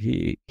that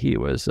he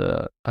was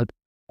a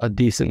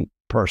decent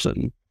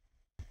person.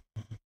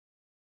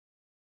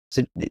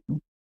 So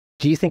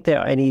do you think there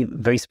are any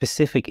very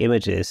specific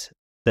images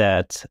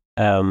that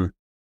have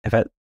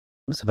had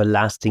sort of a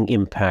lasting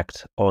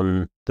impact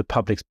on the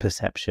public's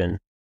perception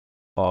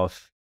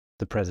of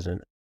the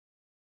president?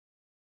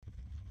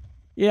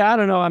 Yeah, I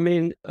don't know. I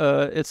mean,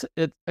 it's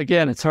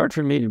hard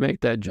for me to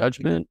make that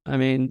judgment. I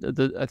mean,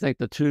 I think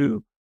the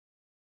two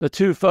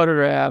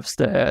photographs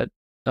that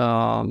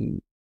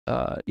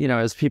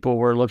as people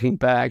were looking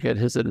back at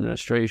his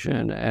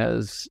administration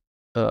as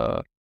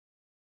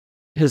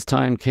his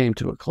time came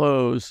to a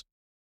close,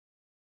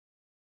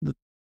 the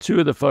two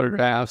of the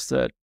photographs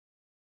that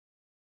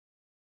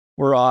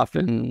were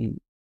often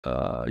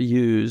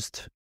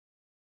used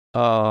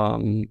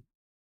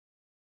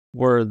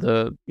were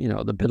the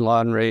Bin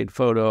Laden Raid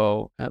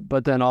photo,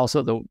 but then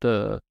also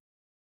the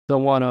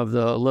one of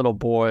the little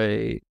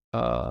boy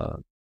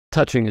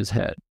touching his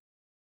head,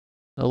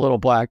 a little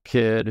black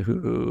kid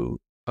who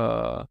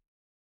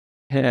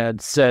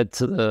had said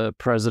to the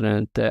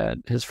president that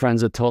his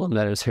friends had told him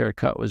that his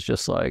haircut was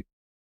just like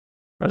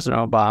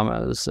President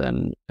Obama's,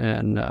 and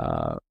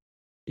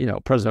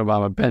President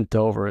Obama bent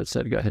over and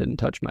said, "Go ahead and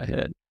touch my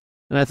head."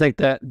 And I think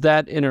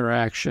that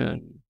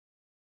interaction,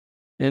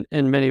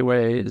 in many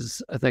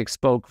ways, I think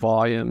spoke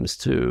volumes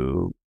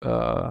to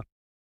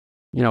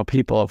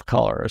people of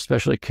color,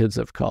 especially kids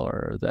of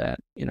color, that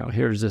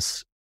here's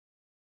this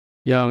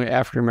young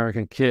African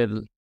American kid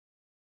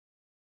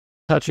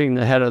touching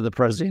the head of the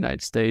president of the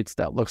United States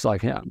that looks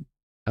like him,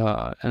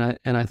 and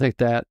I think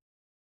that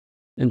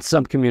in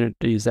some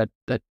communities that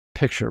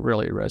picture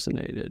really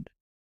resonated,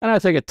 and I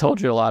think it told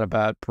you a lot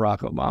about Barack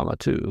Obama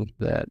too,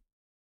 that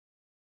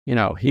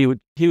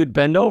he would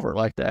bend over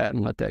like that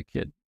and let that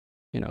kid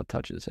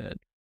touch his head.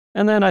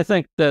 And then I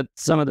think that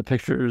some of the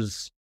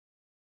pictures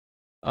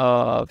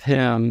of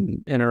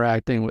him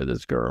interacting with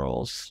his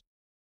girls,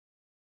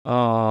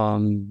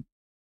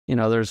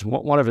 there's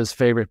one of his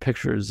favorite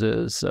pictures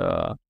is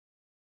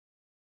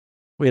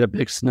we had a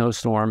big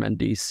snowstorm in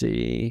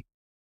DC,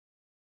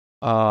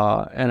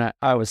 And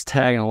I was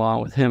tagging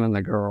along with him and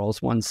the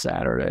girls one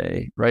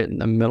Saturday, right in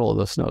the middle of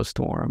the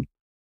snowstorm.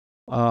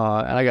 And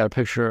I got a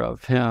picture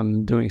of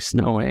him doing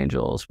snow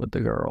angels with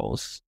the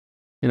girls,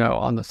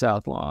 on the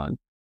South Lawn.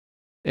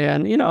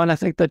 And, and I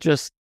think that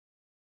just,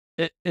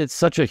 it's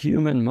such a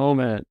human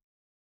moment.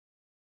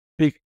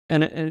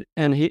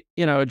 And he,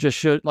 it just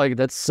showed like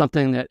that's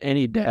something that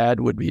any dad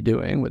would be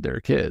doing with their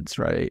kids,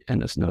 right?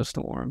 In a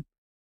snowstorm.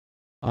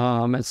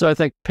 And so I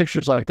think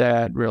pictures like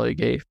that really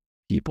gave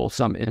people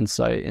some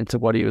insight into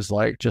what he was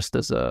like just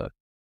as a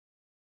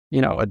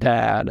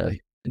dad,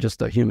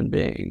 just a human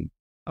being,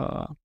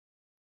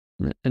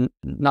 and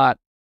not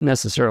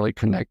necessarily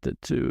connected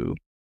to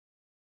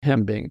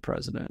him being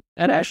president.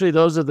 And actually,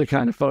 those are the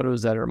kind of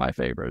photos that are my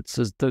favorites,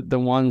 is the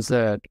ones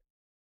that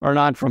are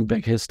not from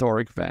big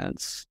historic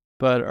events,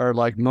 but are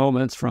like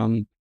moments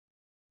from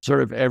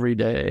sort of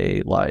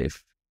everyday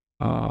life,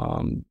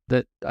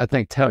 that I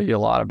think tell you a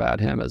lot about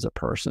him as a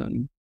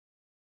person.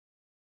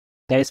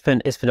 Yeah,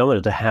 it's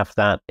phenomenal to have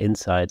that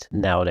insight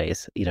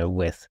nowadays,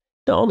 with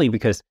not only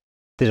because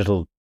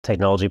digital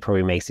technology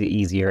probably makes it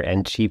easier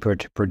and cheaper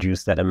to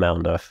produce that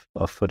amount of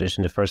footage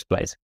in the first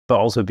place, but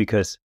also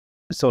because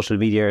social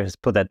media has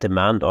put that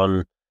demand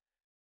on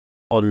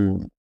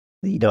on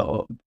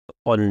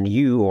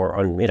you, or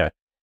on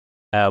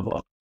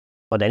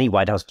any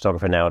White House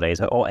photographer nowadays,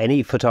 or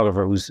any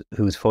photographer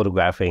who's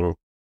photographing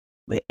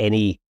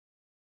any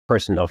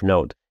person of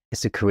note, is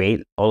to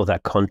create all of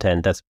that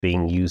content that's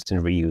being used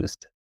and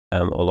reused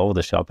all over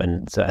the shop.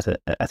 And so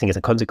I think as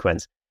a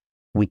consequence,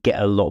 we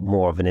get a lot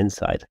more of an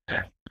insight.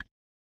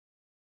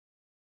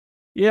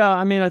 Yeah,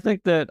 I mean, I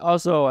think that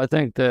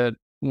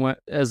when,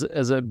 as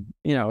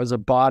a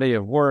body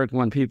of work,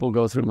 when people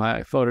go through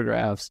my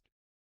photographs,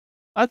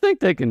 I think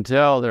they can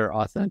tell they're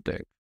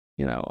authentic.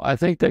 I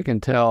think they can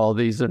tell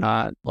these are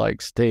not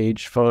like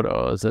staged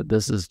photos, that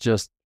this is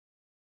just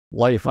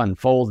life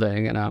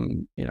unfolding, and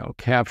I'm,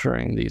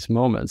 capturing these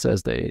moments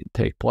as they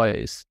take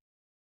place.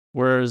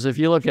 Whereas if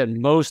you look at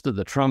most of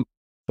the Trump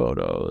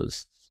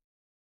photos,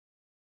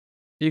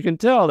 you can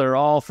tell they're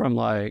all from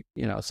like,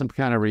 some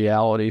kind of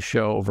reality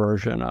show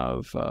version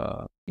of,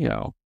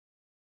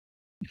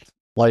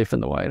 life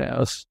in the White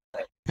House.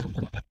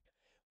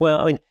 Well,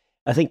 I mean,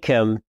 I think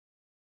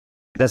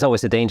that's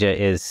always the danger,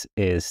 is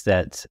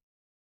that,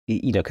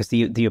 because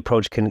the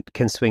approach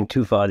can swing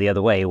too far the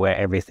other way, where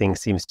everything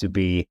seems to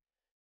be,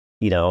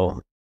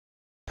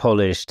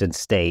 polished and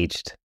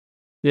staged,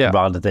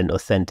 rather than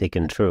authentic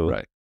and true.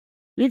 Right.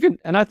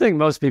 And I think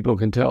most people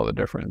can tell the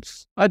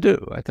difference. I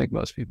do. I think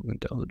most people can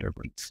tell the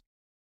difference.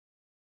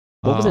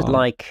 What was it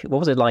like? What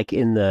was it like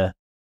in the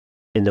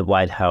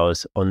White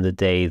House on the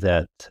day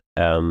that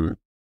the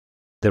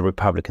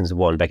Republicans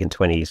won back in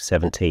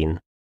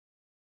 2017?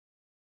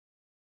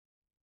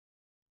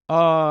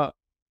 Yeah.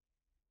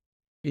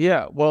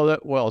 Well,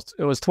 it was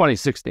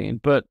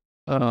 2016, but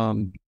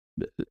the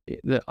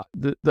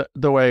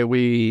way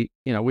we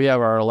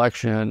have our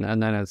election,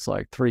 and then it's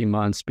like 3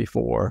 months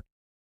before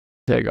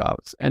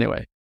takeoffs.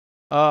 Anyway,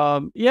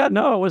 yeah,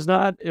 no, it was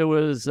not. It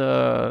was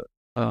the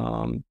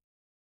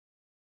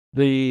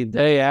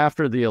day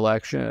after the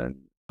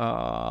election.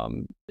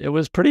 It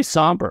was pretty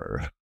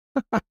somber.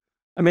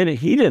 I mean,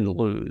 he didn't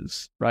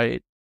lose,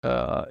 right?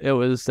 It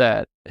was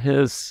that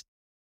his,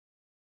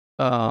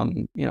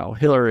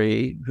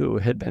 Hillary, who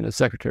had been a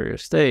Secretary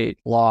of State,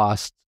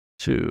 lost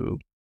to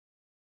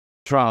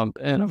Trump.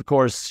 And of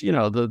course,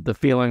 the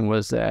feeling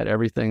was that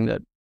everything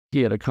that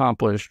he had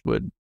accomplished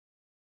would,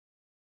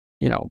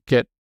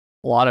 get,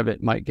 a lot of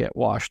it might get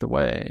washed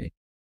away.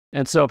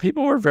 And so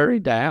people were very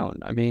down.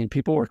 I mean,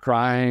 people were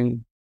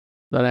crying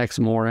the next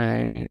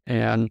morning.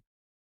 And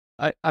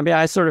I mean,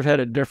 I sort of had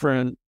a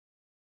different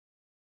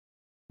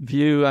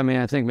view. I mean,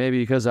 I think maybe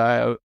because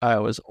I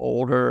was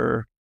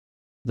older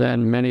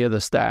than many of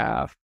the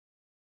staff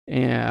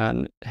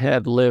and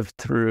had lived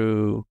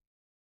through,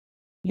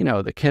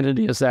 the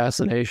Kennedy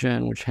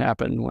assassination, which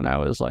happened when I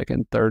was like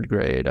in 3rd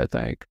grade, I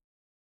think,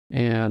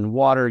 and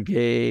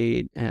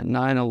Watergate and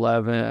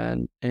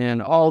 9/11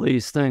 and all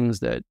these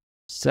things that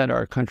set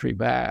our country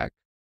back.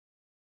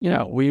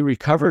 We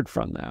recovered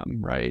from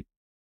them, right?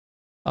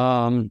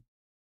 And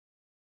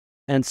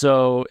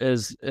so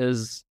as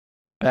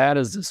bad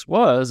as this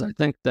was, I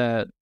think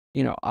that,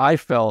 I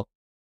felt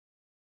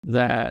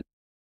that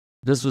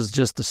this was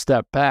just a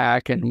step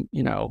back, and,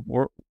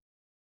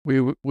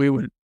 we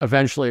would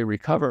eventually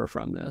recover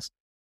from this.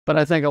 But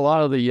I think a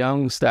lot of the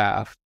young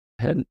staff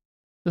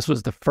this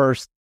was the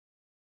first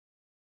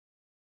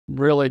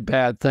really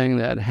bad thing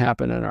that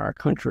happened in our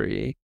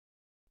country.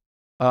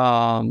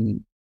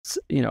 That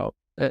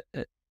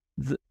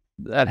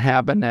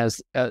happened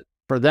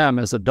for them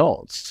as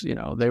adults.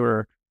 They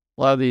were,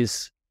 a lot of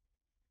these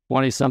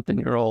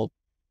 20-something-year-old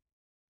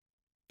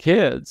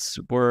kids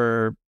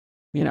were,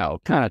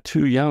 kind of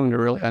too young to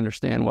really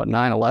understand what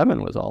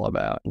 9/11 was all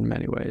about in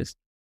many ways.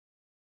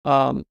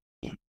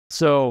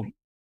 So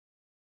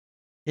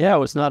yeah, it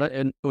was not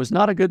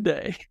a good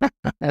day,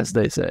 as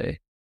they say.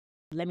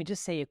 Let me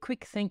just say a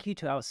quick thank you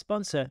to our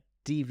sponsor,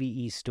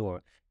 DVE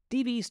Store.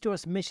 DVE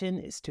Store's mission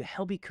is to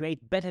help you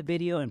create better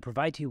video and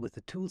provide you with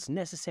the tools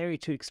necessary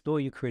to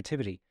explore your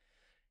creativity.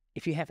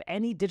 If you have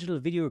any digital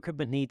video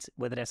equipment needs,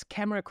 whether that's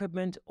camera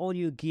equipment,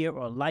 audio gear,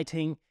 or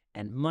lighting,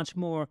 and much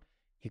more,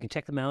 you can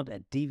check them out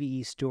at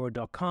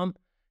dvestore.com.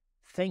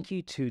 Thank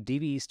you to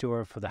DVE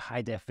Store for the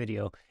high-def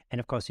video. And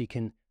of course, you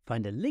can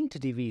find a link to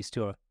DVE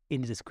Store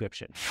in the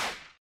description.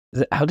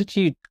 How did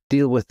you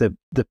deal with the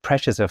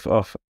pressures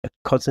of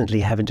constantly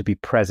having to be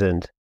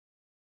present?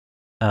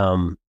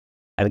 I'm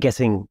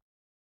guessing,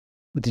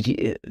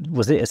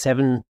 was it a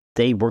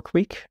 7-day work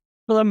week?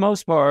 For the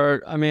most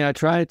part, I mean, I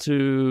tried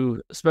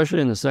to,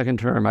 especially in the second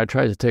term, I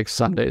tried to take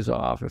Sundays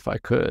off if I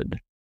could.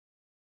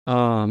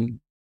 But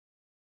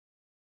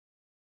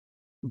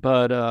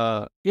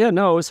yeah,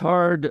 no, it was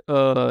hard.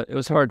 It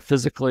was hard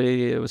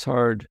physically. It was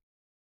hard,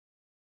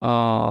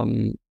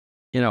 on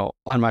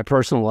my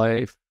personal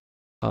life.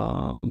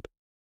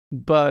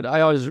 But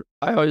I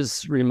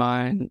always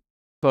remind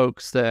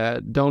folks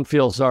that don't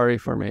feel sorry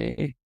for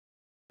me,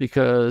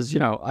 because,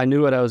 I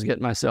knew what I was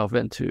getting myself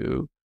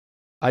into.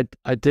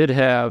 I did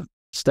have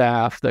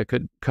staff that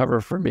could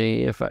cover for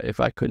me if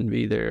I couldn't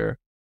be there.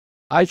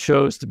 I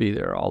chose to be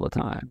there all the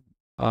time.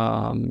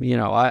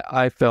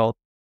 I felt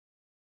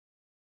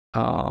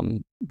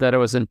that it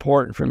was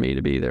important for me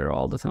to be there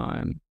all the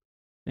time,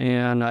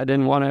 and I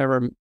didn't want to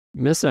ever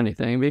miss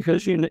anything,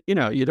 because you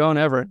don't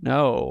ever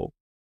know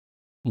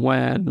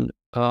when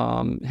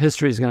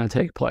history is going to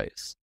take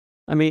place.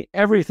 I mean,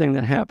 everything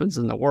that happens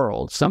in the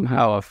world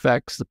somehow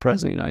affects the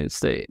President of the United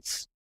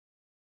States,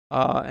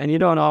 and you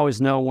don't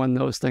always know when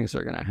those things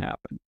are going to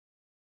happen.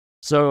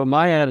 So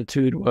my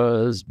attitude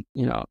was,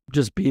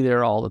 just be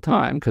there all the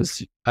time,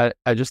 because I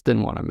just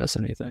didn't want to miss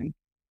anything.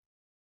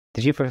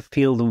 Did you ever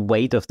feel the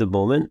weight of the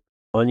moment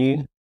on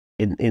you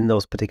in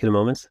those particular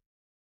moments?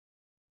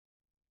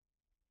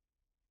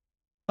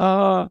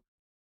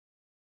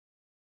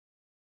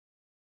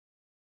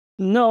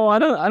 No, I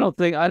don't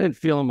think, I didn't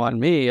feel them on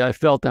me. I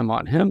felt them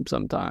on him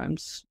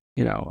sometimes.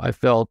 I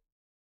felt,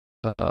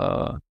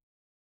 I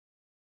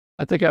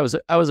think I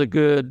was a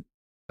good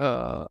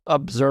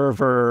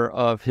observer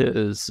of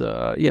his,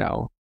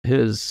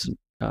 his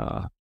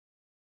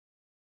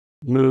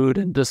mood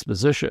and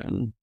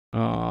disposition.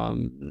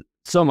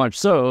 So much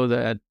so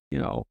that,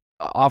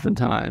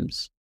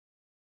 oftentimes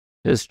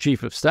his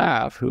chief of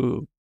staff,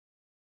 who,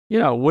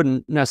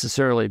 wouldn't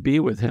necessarily be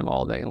with him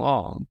all day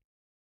long,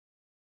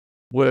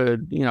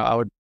 would, he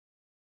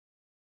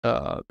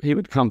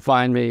would come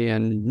find me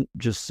and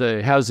just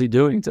say, "How's he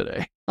doing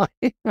today?"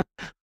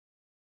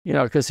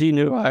 Because he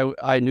knew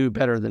I knew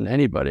better than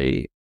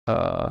anybody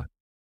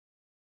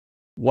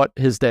what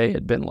his day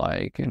had been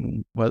like,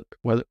 and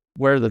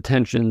where the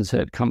tensions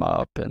had come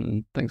up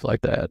and things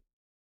like that.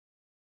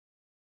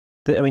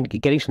 I mean,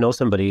 getting to know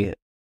somebody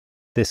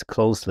this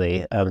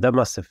closely, that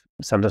must have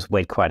sometimes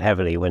weighed quite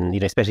heavily when,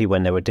 especially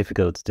when there were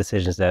difficult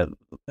decisions that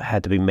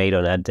had to be made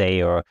on that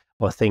day, or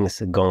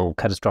things gone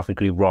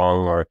catastrophically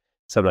wrong or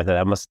something like that.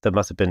 There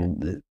must have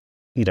been,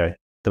 there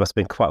must have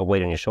been quite a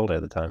weight on your shoulder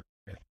at the time.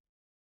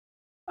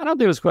 I don't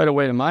think it was quite a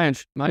weight on my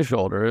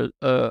shoulder.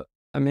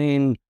 I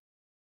mean,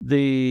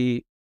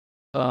 this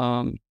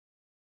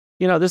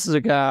is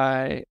a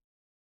guy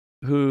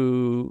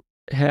who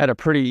had a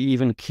pretty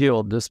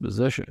even-keeled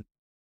disposition,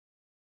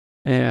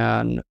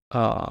 and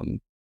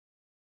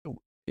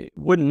it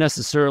wouldn't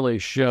necessarily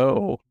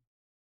show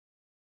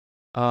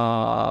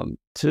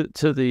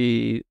to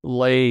the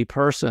lay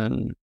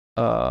person,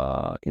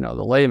 the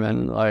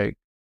layman, like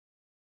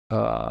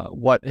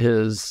what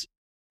his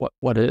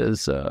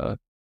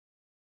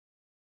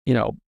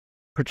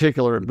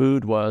particular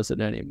mood was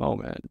at any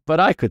moment. But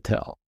I could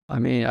tell. I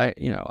mean, I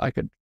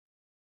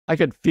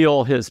could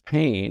feel his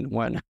pain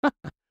when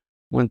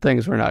when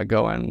things were not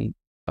going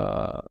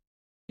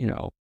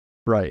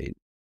right.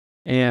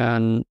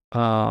 And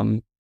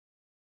and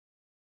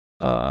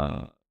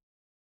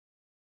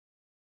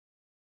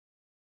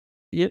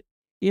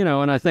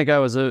I think I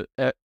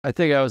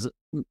was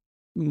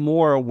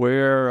more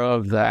aware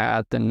of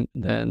that than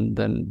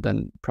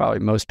probably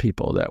most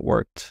people that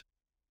worked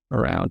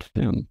around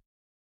him.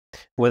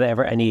 Were there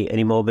ever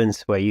any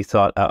moments where you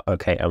thought, "Oh,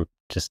 okay, I'm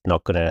just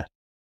not gonna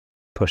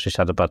push the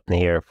shutter button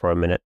here for a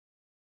minute"?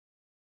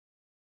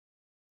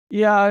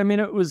 Yeah, I mean,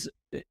 it was,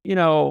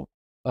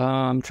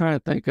 I'm trying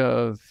to think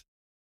of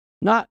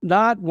not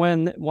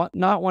when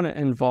it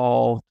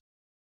involved,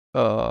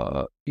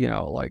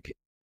 like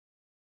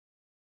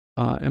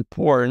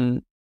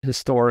important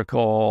historical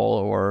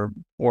or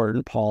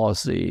important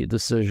policy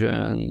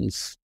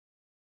decisions.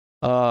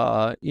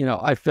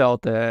 I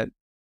felt that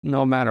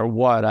no matter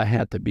what, I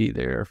had to be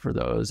there for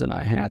those, and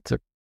I had to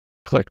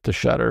click the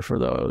shutter for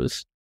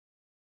those.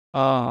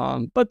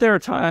 But there are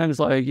times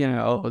like,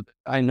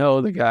 I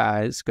know the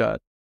guy's got,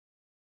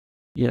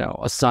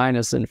 a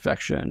sinus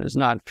infection, is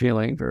not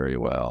feeling very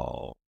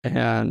well.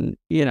 And,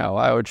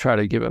 I would try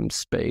to give him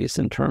space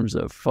in terms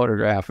of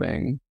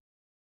photographing,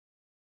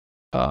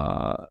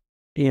 and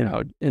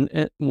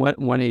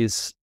when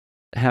he's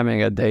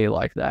having a day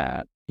like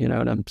that, you know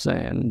what I'm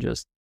saying?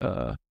 Just,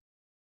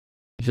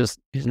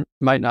 he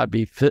might not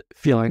be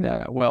feeling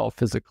that well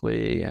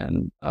physically,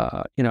 and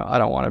I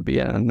don't want to be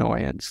an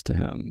annoyance to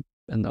him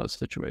in those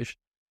situations.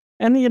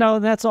 And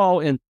that's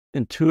all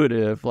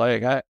intuitive.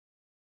 Like I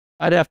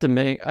have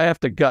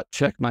to gut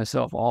check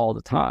myself all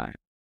the time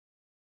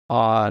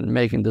on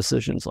making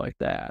decisions like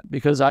that,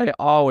 because I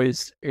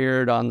always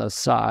erred on the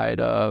side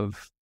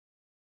of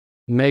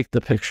make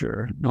the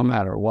picture no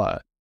matter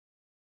what.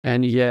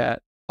 And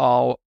yet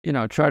I'll,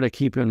 try to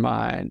keep in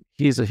mind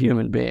he's a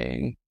human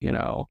being,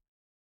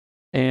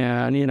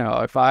 and,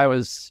 if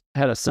I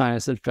had a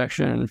sinus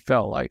infection and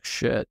felt like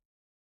shit,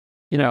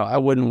 I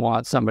wouldn't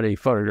want somebody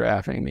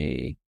photographing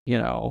me,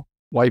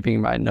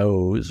 wiping my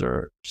nose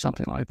or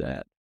something like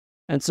that.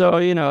 And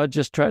so,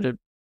 just try to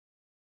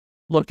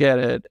look at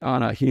it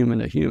on a human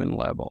to human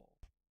level,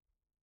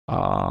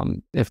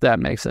 if that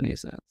makes any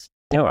sense.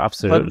 No,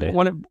 absolutely.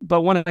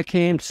 But when it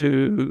came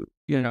to,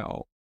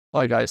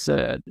 like I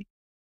said,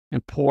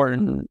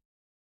 important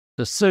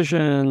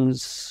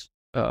decisions,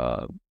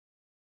 no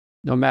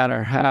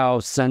matter how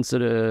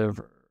sensitive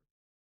or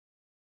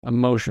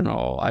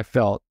emotional I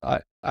felt,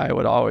 I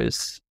would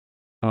always,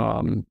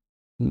 I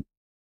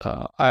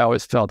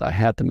always felt I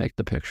had to make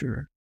the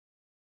picture.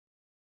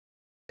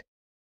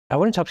 I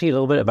want to talk to you a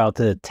little bit about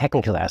the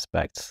technical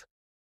aspects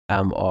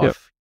of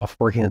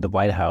working at the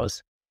White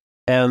House.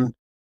 So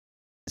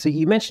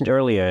you mentioned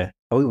earlier,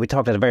 we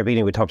talked at the very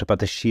beginning, we talked about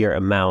the sheer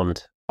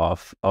amount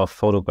of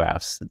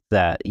photographs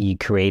that you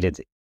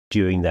created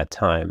during that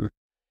time.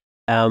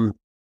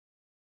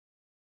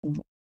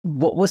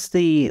 What was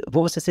the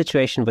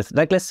situation with,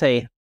 like, let's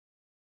say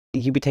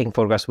you'd be taking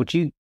photographs, would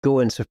you go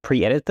and sort of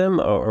pre-edit them,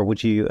 or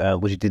would you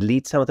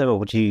delete some of them, or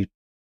would you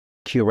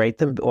curate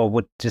them, or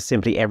would just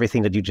simply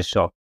everything that you just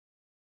shot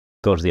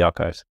go to the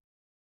archives?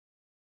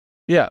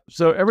 Yeah,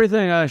 so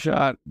everything I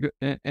shot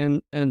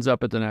ends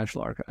up at the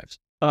National Archives.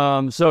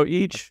 So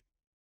each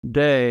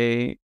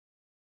day,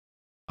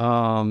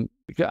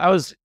 because I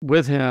was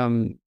with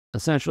him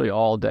essentially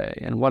all day,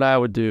 and what I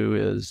would do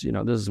is,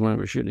 this is when we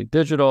were shooting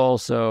digital,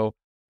 so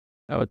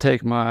I would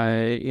take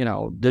my,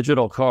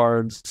 digital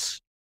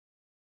cards,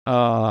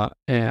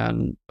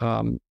 and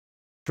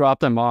drop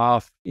them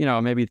off,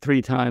 maybe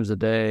 3 times a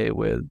day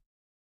with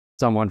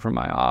someone from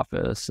my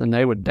office, and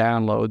they would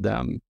download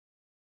them,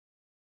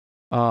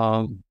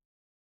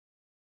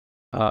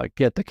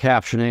 get the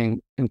captioning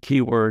and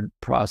keyword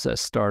process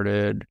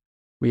started.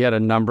 We had a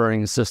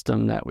numbering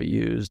system that we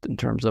used in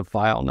terms of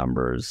file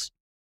numbers.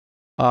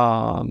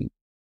 And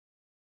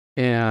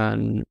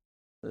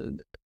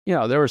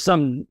there were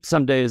some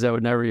days I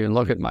would never even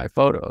look at my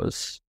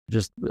photos.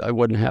 Just, I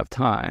wouldn't have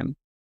time.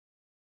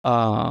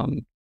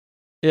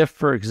 If,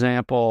 for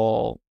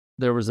example,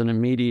 there was an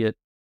immediate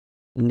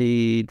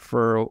need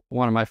for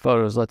one of my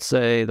photos, let's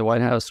say the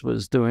White House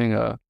was doing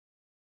a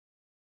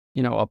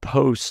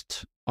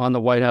post on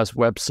the White House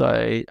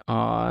website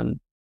on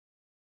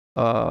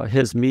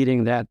his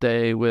meeting that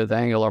day with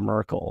Angela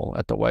Merkel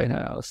at the White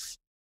House.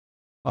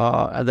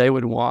 They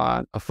would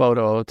want a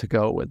photo to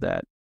go with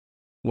that,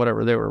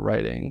 whatever they were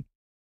writing.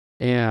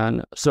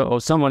 And so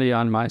somebody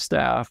on my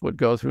staff would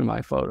go through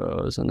my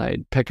photos, and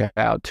they'd pick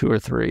out 2 or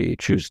 3,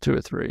 choose 2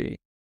 or 3,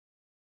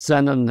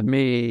 send them to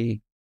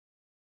me.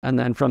 And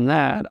then from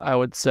that, I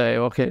would say,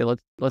 okay,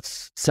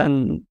 let's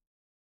send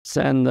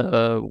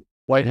the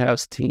White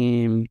House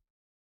team,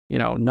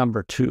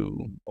 number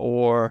 2.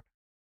 Or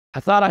I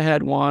thought I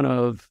had one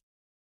of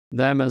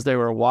them as they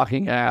were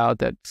walking out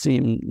that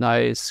seemed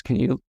nice. Can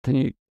you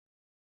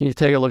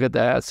take a look at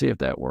that, see if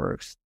that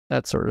works?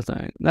 That sort of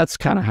thing. That's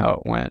kind of how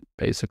it went,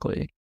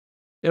 basically.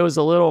 It was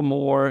a little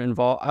more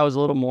involved. I was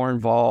a little more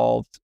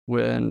involved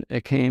when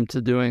it came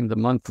to doing the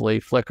monthly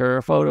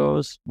Flickr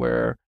photos,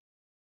 where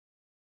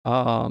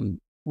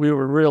we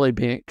were really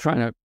trying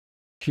to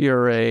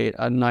curate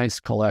a nice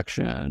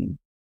collection.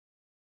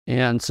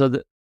 And so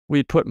that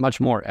we put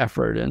much more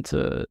effort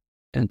into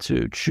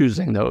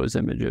choosing those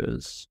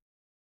images.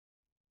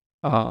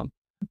 But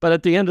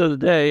at the end of the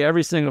day,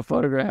 every single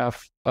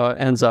photograph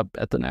ends up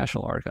at the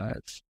National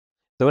Archives.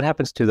 So what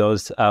happens to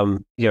those,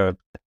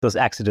 those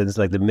accidents,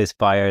 like the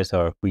misfires,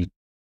 or we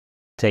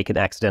take an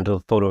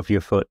accidental photo of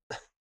your foot,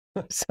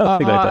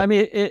 something like that? I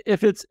mean,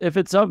 if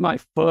it's of my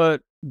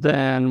foot,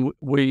 then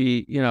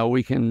we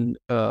can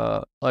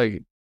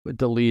like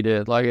delete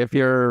it. Like if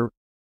you're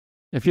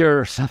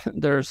there's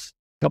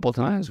a couple of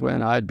times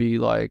when I'd be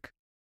like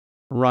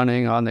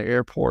running on the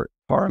airport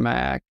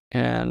tarmac,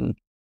 and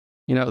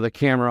the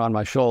camera on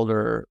my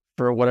shoulder,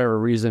 for whatever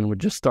reason, would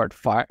just start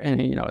fire, and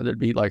there'd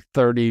be like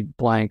 30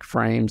 blank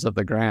frames of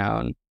the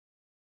ground.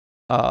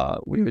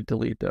 We would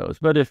delete those.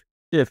 But if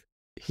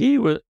he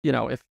was,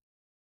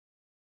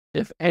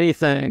 if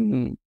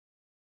anything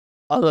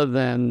other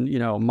than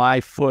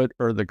my foot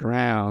or the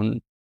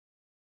ground,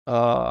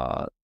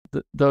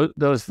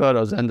 those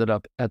photos ended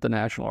up at the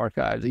National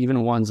Archives.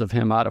 Even ones of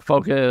him out of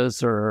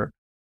focus, or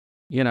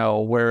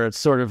where it's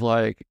sort of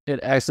like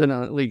it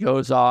accidentally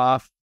goes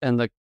off and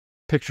the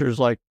picture's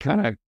like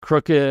kind of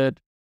crooked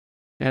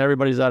and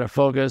everybody's out of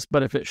focus.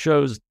 But if it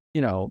shows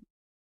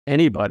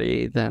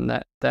anybody, then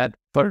that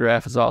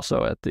photograph is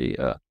also at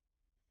the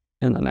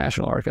in the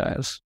National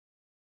Archives.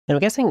 And I'm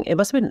guessing it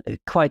must have been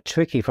quite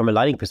tricky from a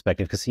lighting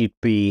perspective because you'd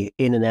be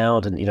in and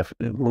out and,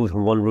 move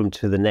from one room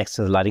to the next,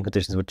 so the lighting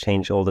conditions would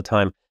change all the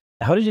time.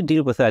 How did you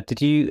deal with that?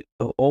 Did you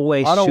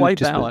always auto shoot white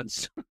just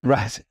balance?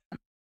 Right.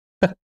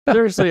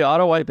 Seriously,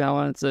 auto white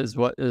balance is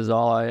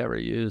all I ever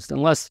used,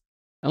 unless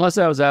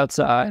I was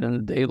outside in the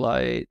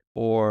daylight,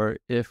 or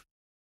if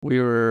we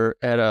were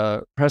at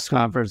a press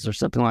conference or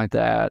something like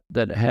that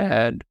that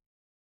had,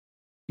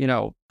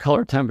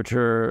 color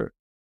temperature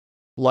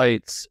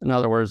lights, in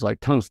other words, like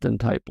tungsten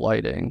type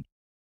lighting,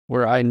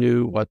 where I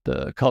knew what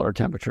the color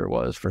temperature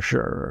was for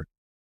sure.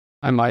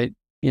 I might,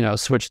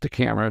 switch the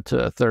camera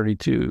to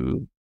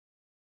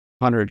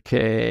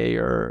 3200K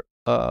or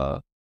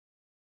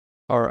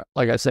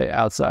like I say,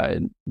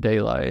 outside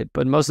daylight.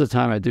 But most of the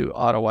time I do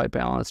auto white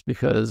balance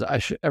because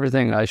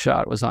everything I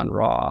shot was on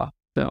RAW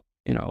film,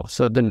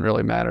 so it didn't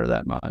really matter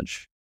that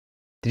much.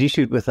 Did you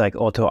shoot with like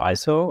auto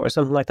ISO or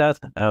something like that?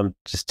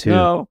 Just to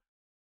No,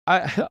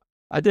 I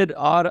did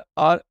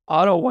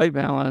auto white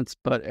balance,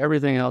 but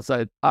everything else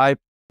I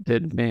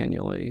did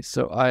manually.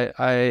 So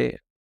I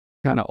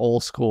kind of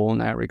old school in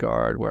that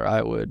regard, where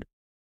I would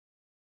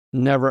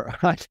never.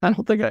 I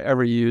don't think I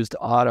ever used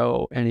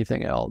auto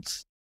anything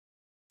else.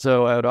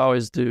 So I would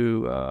always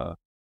do,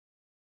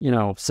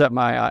 set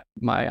my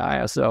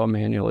ISO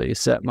manually,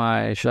 set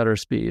my shutter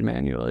speed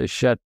manually,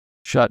 shut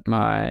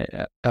my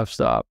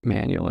f-stop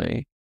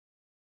manually,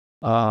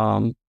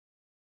 and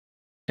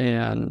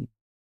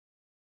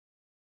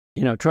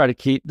try to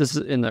keep this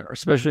is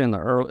especially in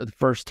the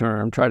first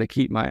term, try to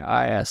keep my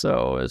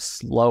ISO as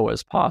low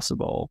as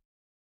possible.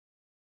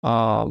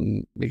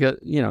 Because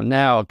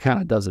now it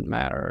kind of doesn't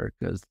matter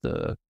because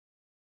the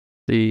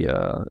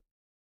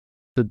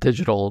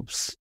digital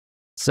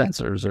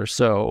sensors are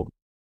so,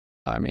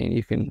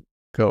 you can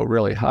go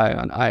really high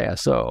on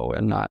ISO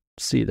and not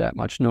see that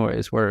much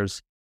noise,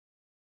 whereas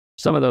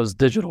some of those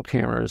digital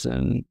cameras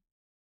in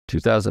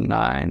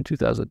 2009,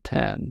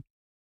 2010,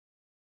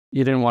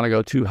 you didn't want to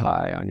go too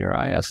high on your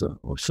ISO.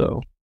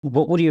 So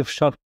what would you have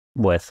shot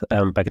with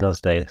back in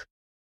those days?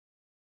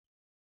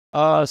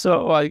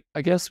 So I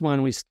guess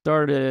when we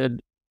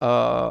started,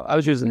 I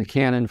was using the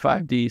Canon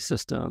 5D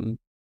system,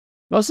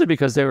 mostly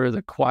because they were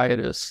the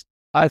quietest.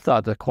 I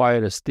thought the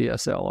quietest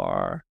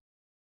DSLR,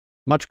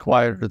 much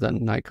quieter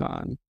than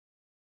Nikon.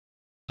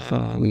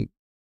 And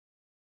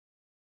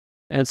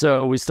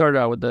so we started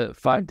out with the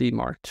 5D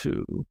Mark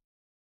II.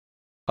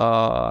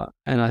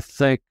 And I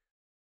think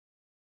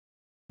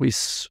we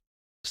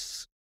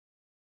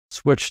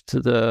switched to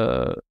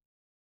the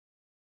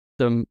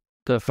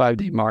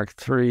 5D Mark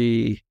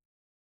III,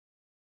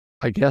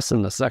 I guess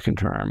in the second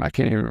term. I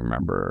can't even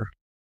remember.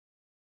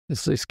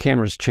 These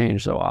cameras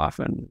change so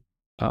often.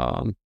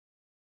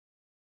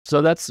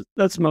 So that's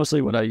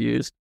mostly what I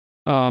used.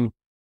 I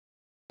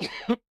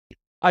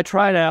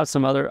tried out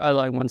some other. I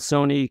like when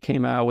Sony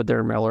came out with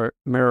their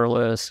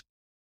mirrorless.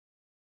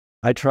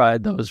 I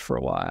tried those for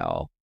a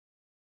while.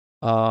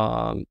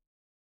 I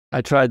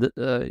tried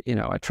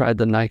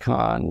the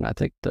Nikon. I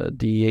think the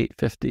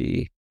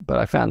D850, but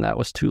I found that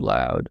was too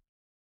loud.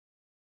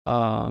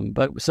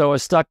 But so I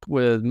stuck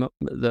with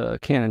the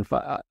Canon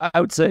 5. I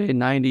would say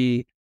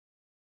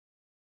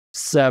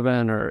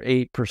 97 or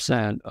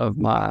 8% of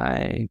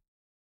my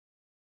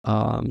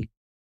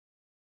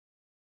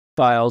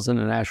files in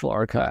the National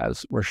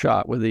Archives were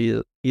shot with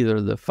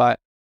either the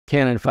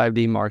Canon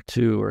 5D Mark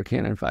II or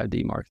Canon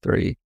 5D Mark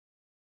III.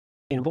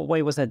 In what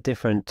way was that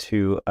different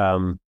to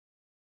the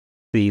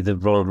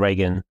Ronald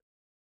Reagan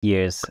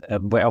years,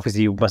 where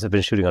obviously you must have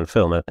been shooting on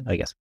film, I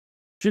guess?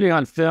 Shooting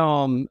on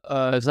film,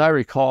 as I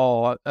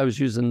recall, I was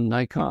using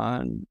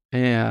Nikon,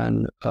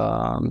 and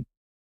so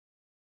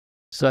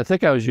I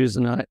think I was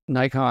using a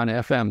Nikon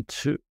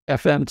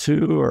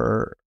FM2,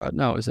 or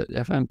no, is it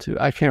FM2?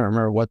 I can't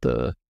remember what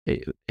the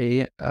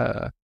FM.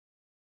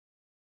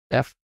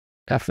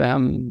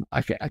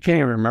 I can't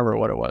even remember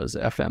what it was.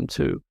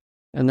 FM2,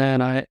 and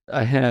then I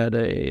had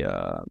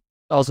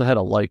also had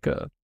a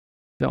Leica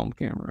film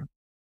camera.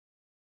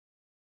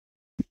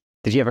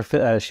 Did you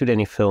ever shoot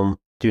any film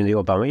during the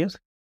Obama years?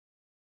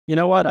 You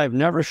know what? I've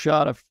never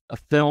shot a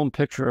film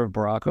picture of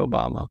Barack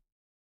Obama,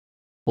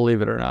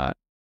 believe it or not.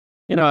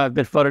 I've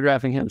been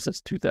photographing him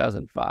since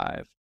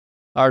 2005,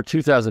 or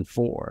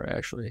 2004,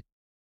 actually.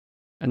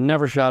 I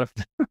never shot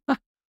a.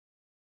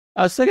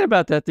 I was thinking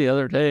about that the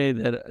other day,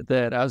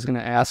 that I was going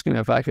to ask him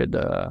if I could,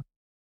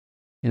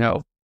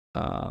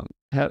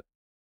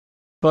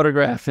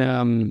 photograph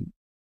him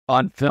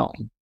on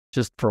film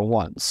just for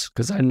once,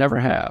 because I never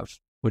have,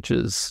 which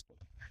is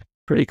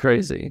pretty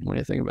crazy when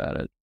you think about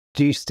it.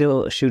 Do you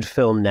still shoot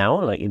film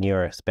now, like in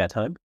your spare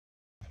time?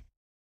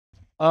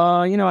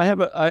 I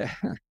have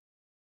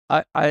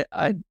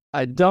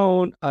I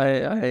don't.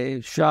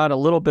 I shot a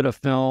little bit of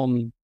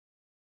film.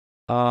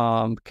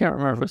 Can't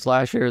remember if it was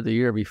last year or the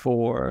year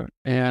before,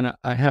 and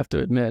I have to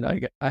admit,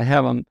 I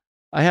have them.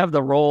 I have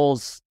the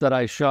rolls that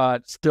I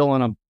shot still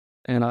in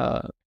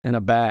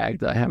a bag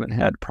that I haven't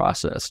had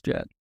processed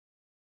yet.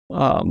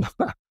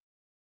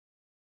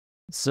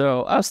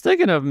 So I was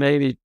thinking of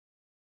maybe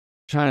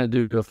trying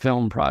to do a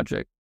film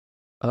project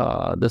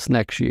this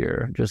next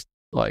year. Just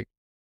like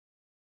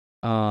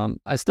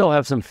I still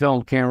have some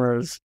film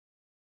cameras,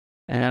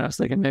 and I was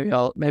thinking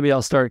maybe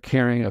I'll start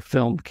carrying a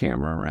film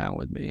camera around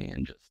with me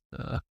and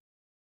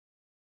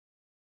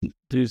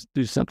just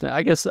do something.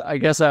 I guess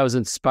I was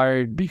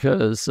inspired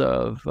because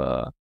of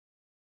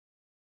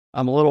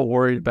I'm a little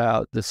worried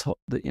about this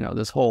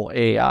this whole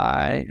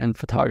AI and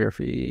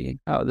photography,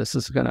 how this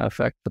is going to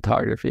affect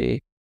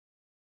photography,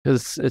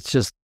 because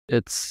it's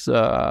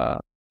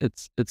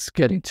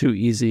getting too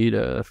easy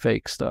to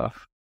fake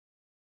stuff.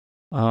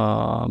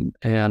 And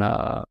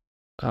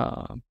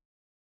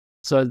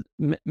so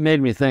it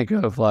made me think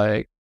of,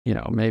 like,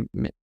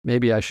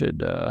 maybe I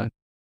should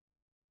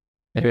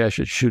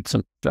shoot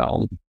some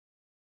film.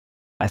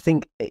 I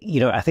think,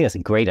 I think that's a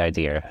great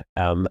idea.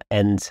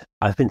 And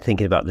I've been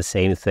thinking about the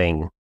same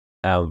thing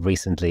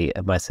recently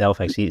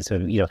myself, actually. So,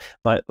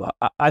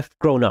 I've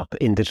grown up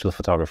in digital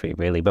photography,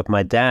 really, but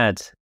my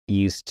dad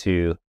used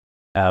to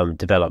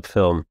develop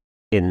film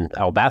in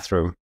our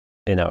bathroom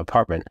in our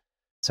apartment.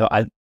 So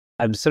I've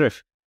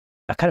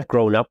kind of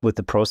grown up with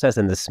the process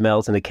and the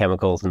smells and the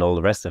chemicals and all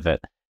the rest of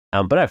it.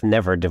 But I've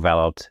never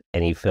developed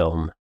any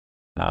film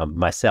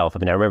myself. I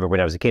mean, I remember when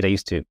I was a kid, I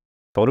used to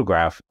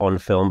photograph on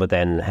film, but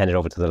then hand it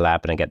over to the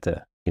lab and I get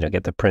the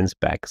prints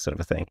back, sort of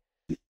a thing.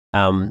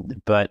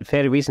 But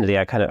fairly recently,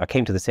 I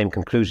came to the same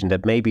conclusion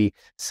that maybe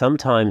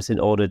sometimes, in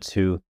order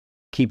to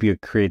keep your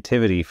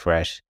creativity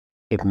fresh,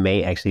 it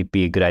may actually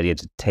be a good idea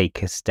to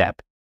take a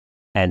step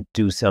and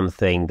do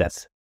something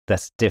that's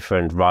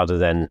different, rather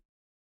than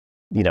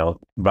rather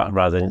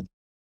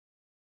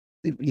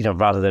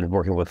than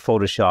working with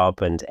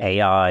Photoshop and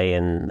AI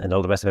and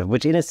all the rest of it,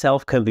 which in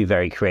itself can be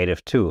very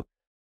creative too.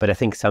 But I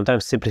think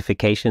sometimes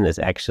simplification is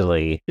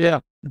actually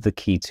the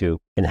key to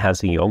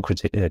enhancing your own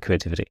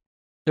creativity.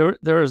 There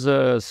was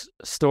a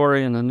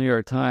story in the New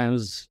York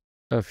Times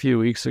a few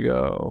weeks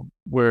ago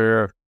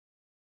where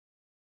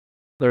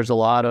there's a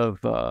lot of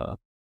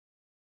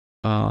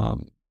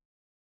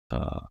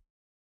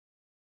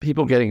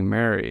people getting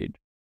married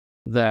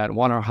that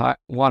want to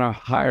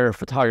hire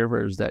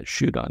photographers that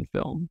shoot on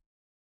film,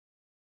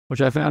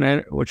 which I found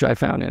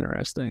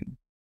interesting.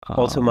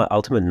 Also, my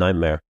ultimate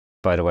nightmare,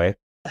 by the way.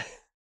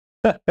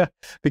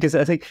 Because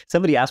I think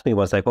somebody asked me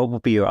once, like, what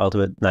would be your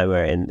ultimate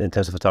nightmare in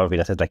terms of photography?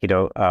 And I said, like,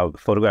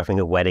 photographing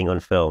a wedding on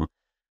film.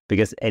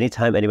 Because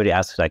anytime anybody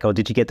asks, like, oh,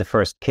 did you get the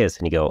first kiss?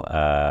 And you go,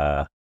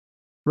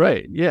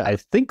 right, yeah, I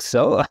think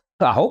so.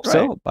 I hope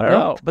so. I don't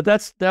know. But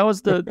that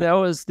was the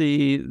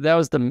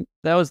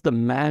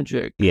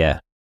magic. Yeah,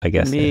 I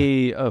guess to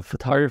me, of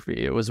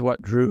photography. It was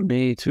what drew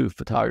me to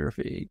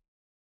photography.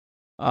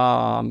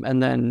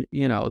 And then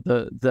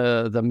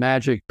the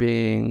magic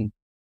being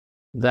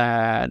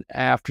that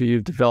after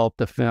you've developed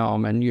the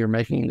film and you're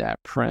making that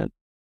print,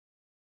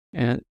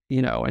 and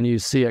and you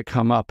see it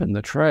come up in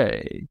the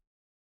tray,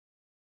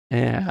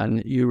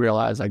 and you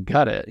realize, I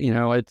got it.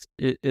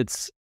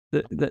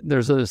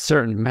 There's a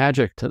certain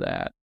magic to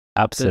that.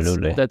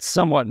 Absolutely. That's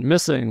somewhat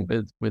missing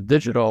with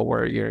digital,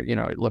 where you're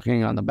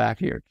looking on the back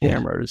of your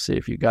camera to see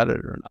if you got it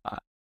or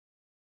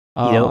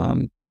not.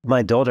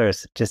 My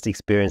daughter's just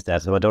experienced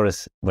that. So my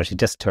daughter's, well, she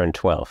just turned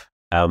 12,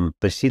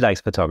 but she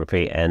likes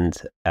photography,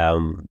 and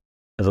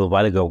a little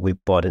while ago, we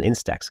bought an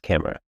Instax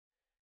camera.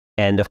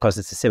 And of course,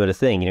 it's a similar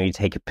thing. You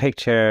take a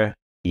picture,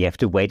 you have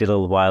to wait a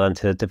little while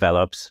until it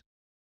develops,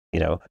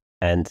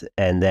 and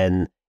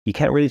then you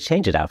can't really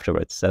change it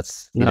afterwards.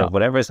 That's,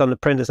 whatever is on the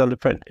print is on the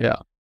print. Yeah.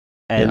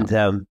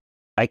 And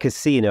I could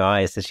see in her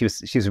eyes that she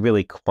was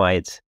really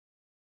quite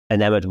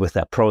enamored with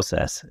that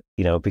process,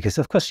 because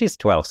of course she's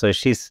 12, so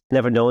she's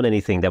never known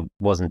anything that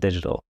wasn't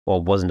digital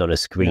or wasn't on a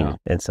screen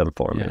in some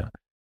form. Yeah.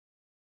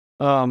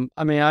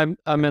 I mean,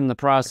 I'm in the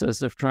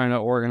process of trying to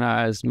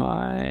organize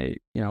my,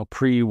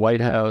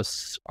 pre-White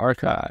House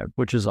archive,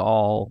 which is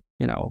all,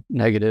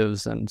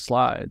 negatives and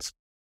slides.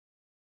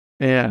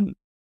 And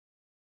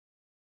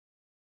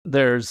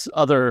there's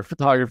other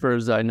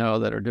photographers I know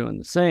that are doing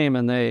the same,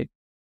 and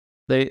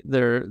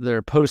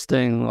they're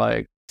posting,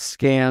 like,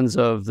 scans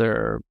of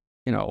their,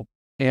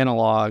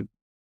 analog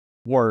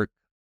work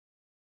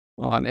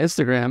on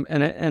Instagram,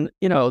 and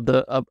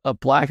a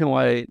black and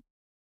white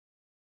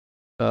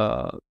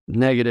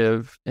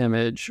negative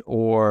image,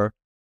 or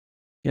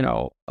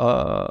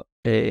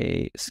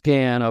a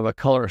scan of a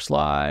color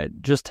slide,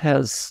 just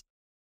has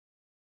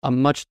a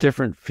much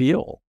different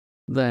feel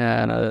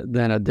than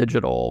a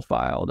digital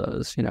file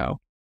does. And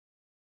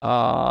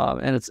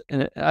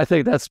I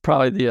think that's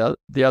probably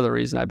the other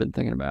reason I've been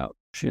thinking about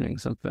shooting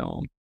some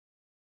film.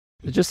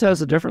 It just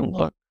has a different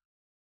look.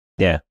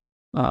 Yeah.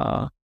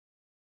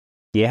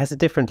 It has a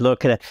different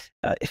look. And,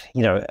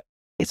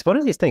 it's one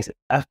of these things.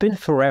 I've been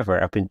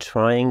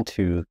trying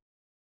to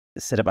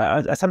set up.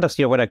 I sometimes,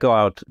 when I go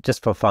out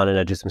just for fun and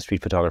I do some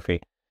street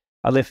photography,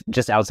 I live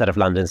just outside of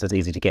London, so it's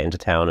easy to get into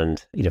town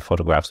and,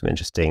 photograph some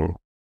interesting,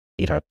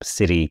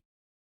 city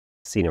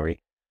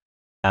scenery.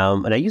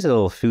 And I use a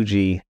little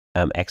Fuji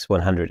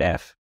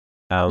X100F,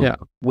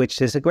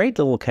 which is a great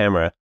little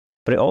camera.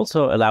 but it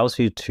also allows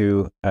you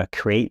to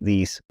create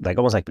these like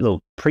almost like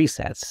little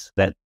presets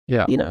that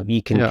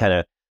you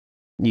can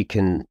you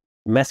can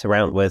mess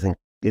around with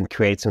and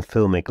create some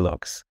filmic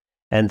looks.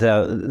 And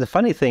the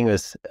funny thing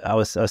is, I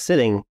was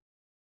sitting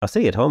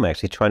at home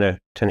actually trying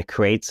to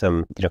create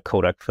some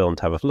Kodak film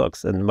type of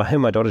looks, and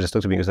my daughter just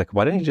looked at me and was like,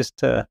 "Why don't you just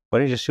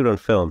shoot on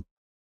film?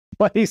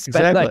 Why do you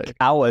spend like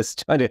hours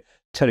trying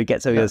to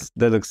get something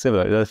that looks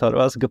similar?" And I thought,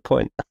 well, that's a good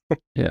point.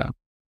 Yeah,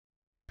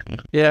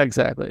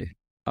 exactly.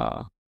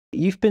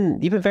 You've been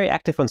very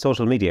active on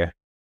social media.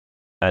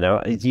 I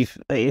know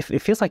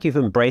it feels like you've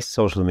embraced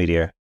social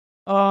media.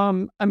 I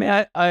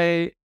mean,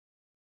 I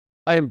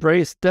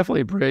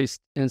definitely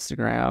embraced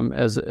Instagram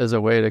as a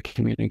way to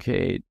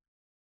communicate.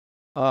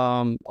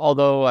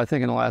 Although I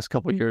think in the last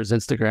couple of years,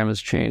 Instagram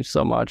has changed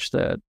so much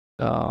that,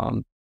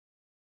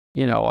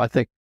 I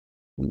think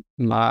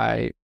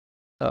my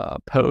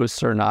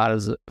posts are not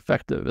as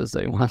effective as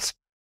they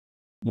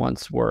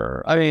once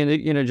were. I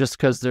mean, just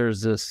because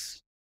there's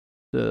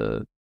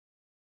the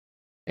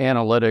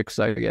analytics,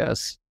 I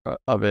guess,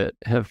 of it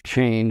have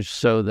changed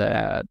so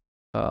that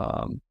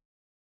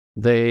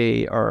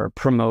they are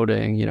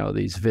promoting,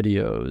 these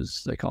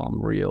videos, they call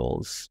them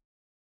reels.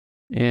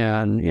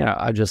 And,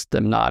 I just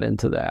am not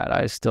into that.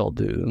 I still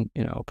do,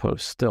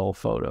 post still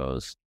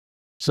photos.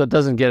 So it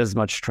doesn't get as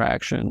much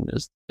traction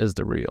as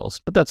the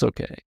reels, but that's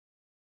okay.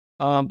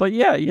 But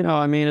yeah,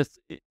 I mean, it's,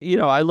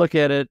 I look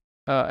at it,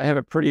 I have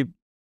a pretty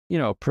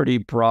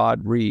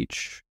broad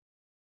reach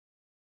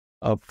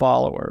of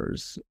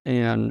followers.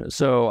 And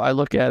so I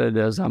look at it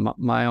as I'm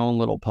my own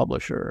little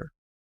publisher.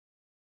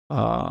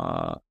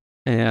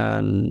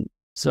 And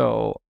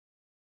so,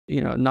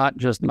 not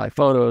just my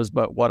photos,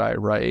 but what I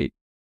write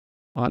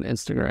on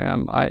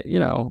Instagram,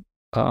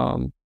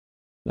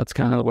 that's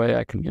kind of the way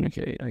I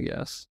communicate, I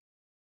guess.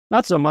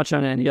 Not so much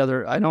on any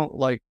other. I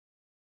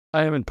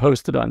haven't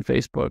posted on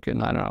Facebook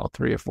in, I don't know,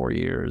 3 or 4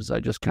 years. I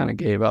just kind of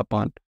gave up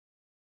on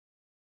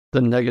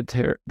the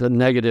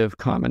negative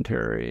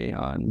commentary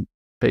on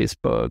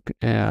Facebook,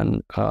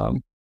 and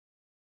on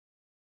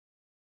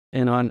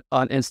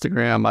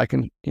Instagram, I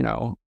can,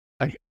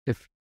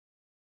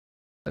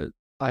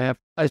 I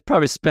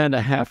probably spend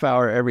a half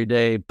hour every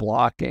day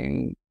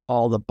blocking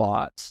all the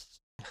bots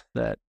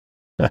that,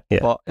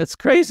 well, it's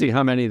crazy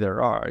how many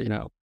there are,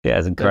 Yeah,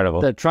 it's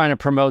incredible. That trying to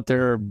promote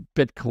their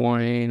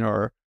Bitcoin,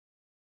 or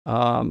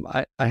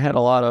I had a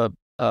lot of,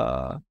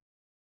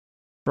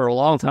 for a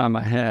long time,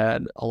 I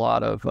had a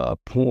lot of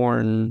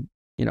porn,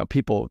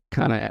 people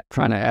kind of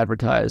trying to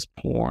advertise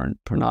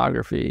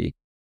pornography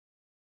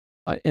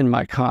in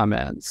my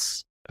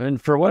comments.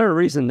 And for whatever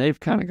reason, they've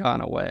kind of gone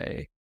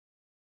away.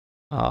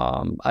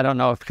 I don't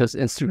know if because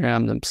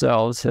Instagram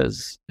themselves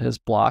has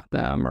blocked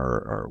them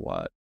or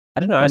what. I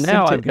don't know. And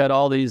now I've got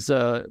all these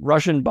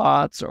Russian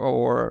bots,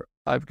 or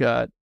I've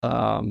got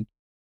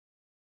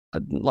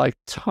like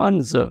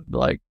tons of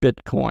like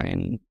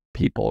Bitcoin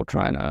people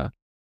trying to,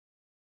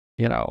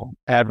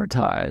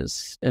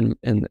 advertise in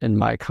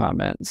my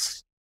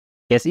comments.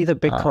 Yes, either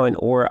Bitcoin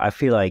or I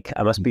feel like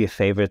I must be a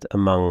favorite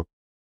among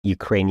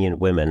Ukrainian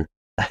women.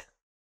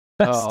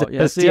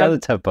 That's the other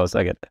type of post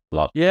I get a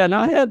lot. Yeah,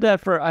 no,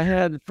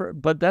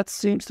 but that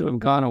seems to have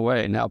gone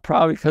away now.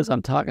 Probably because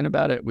I'm talking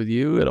about it with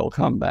you, it'll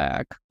come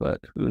back, but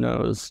who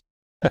knows?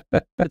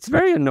 It's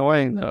very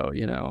annoying, though.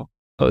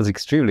 Oh, it's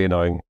extremely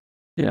annoying.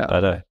 Yeah, I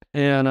know.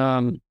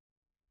 And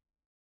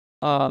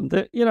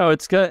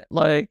it's got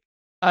like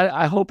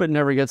I hope it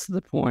never gets to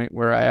the point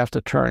where I have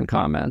to turn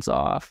comments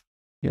off.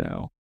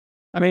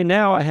 I mean,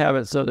 now I have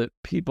it so that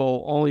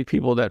only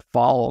people that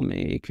follow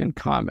me can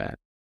comment.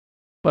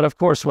 But of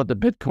course, what the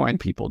Bitcoin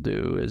people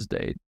do is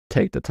they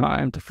take the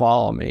time to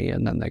follow me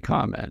and then they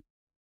comment,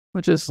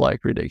 which is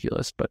like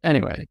ridiculous. But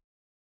anyway.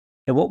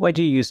 In what way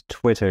do you use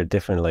Twitter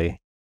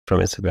differently from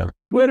Instagram?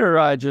 Twitter,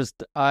 I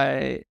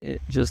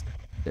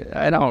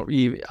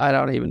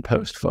don't even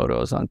post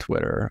photos on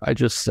Twitter. I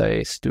just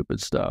say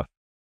stupid stuff.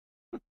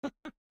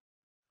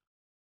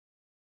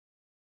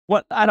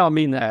 What? I don't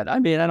mean that. I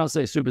mean, I don't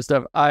say stupid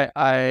stuff.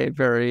 I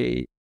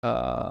very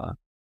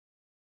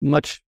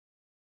much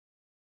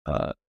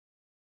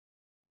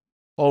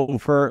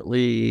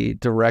overtly,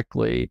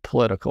 directly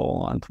political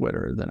on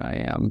Twitter than I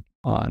am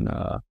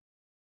on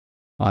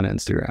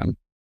Instagram.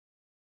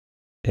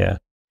 Yeah,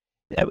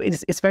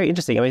 it's very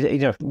interesting. I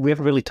mean, we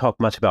haven't really talked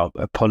much about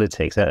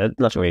politics. I'm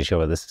not really sure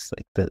whether this is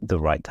like the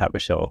right type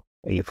of show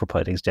for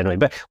politics generally.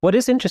 But what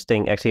is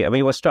interesting, actually, I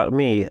mean, what struck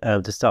me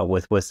to start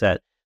with was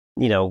that,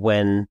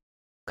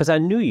 because I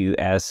knew you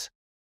as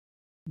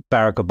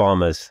Barack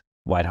Obama's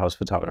White House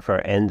photographer,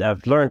 and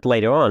I've learned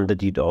later on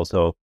that you'd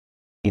also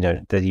in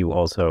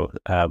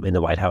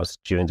the White House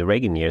during the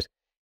Reagan years.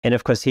 And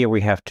of course, here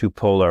we have two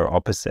polar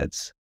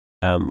opposites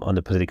on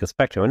the political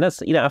spectrum. And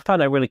that's, I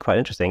found that really quite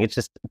interesting. It's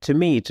just, to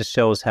me, it just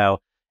shows how,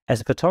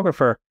 as a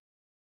photographer,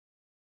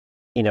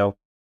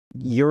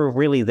 you're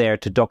really there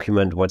to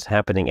document what's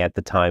happening at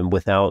the time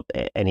without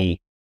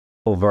any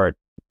overt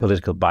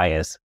political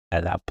bias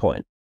at that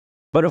point.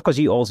 But of course,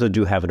 you also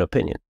do have an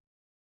opinion.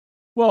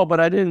 Well, but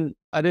I didn't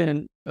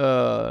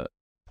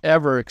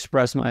ever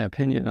express my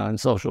opinion on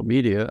social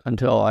media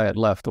until I had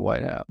left the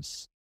White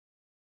House.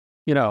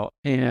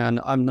 And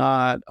I'm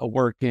not a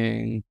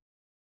working,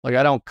 like,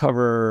 I don't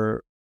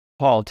cover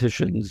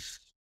politicians,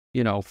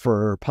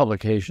 for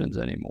publications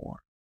anymore.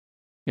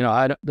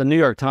 The New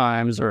York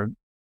Times or,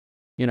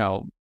 you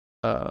know,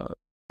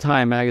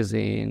 Time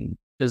Magazine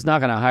is not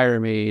going to hire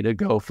me to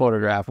go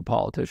photograph a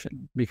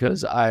politician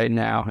because I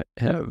now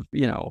have,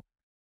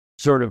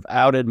 sort of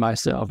outed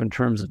myself in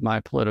terms of my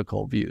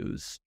political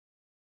views,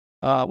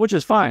 which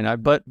is fine. I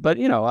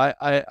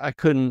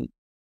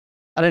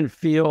didn't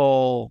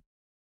feel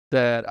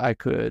that I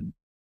could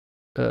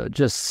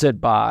just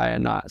sit by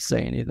and not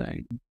say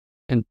anything.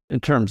 In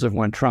terms of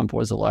when Trump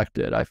was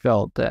elected, I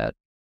felt that,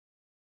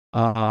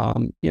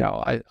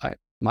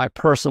 my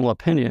personal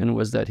opinion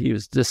was that he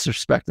was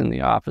disrespecting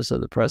the office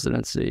of the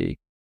presidency.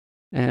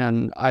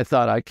 And I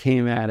thought I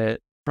came at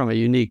it from a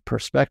unique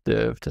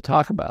perspective to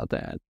talk about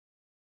that.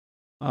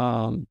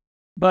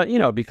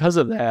 But because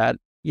of that,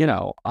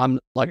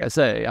 like I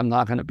say, I'm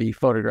not going to be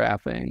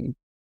photographing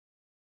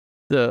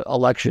the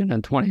election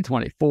in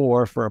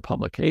 2024 for a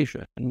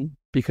publication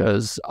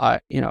because my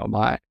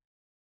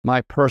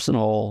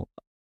personal,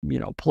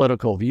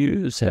 political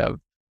views have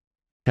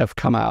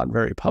come out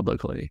very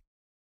publicly.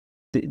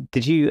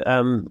 Did you,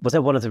 was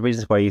that one of the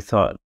reasons why you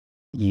thought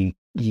you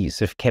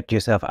sort of kept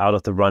yourself out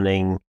of the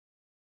running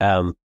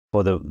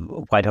for the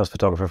White House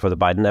photographer for the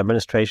Biden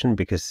administration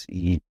because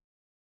you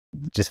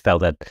just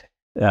felt that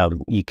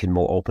you can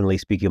more openly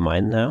speak your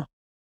mind now?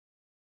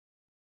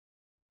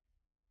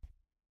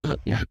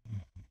 Yeah.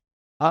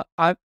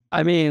 I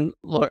mean,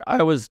 look,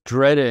 I was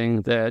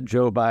dreading that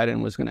Joe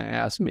Biden was going to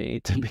ask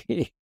me to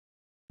be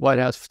White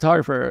House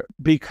photographer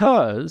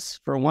because,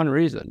 for one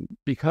reason,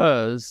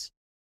 because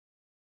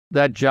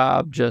that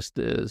job just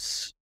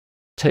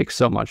takes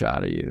so much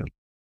out of you.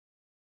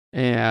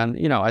 And,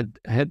 I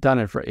had done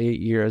it for 8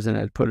 years and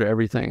I'd put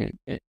everything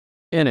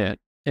in it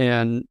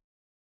and,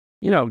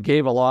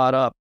 gave a lot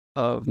up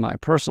of my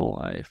personal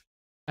life.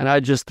 And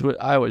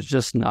I was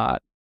just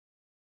not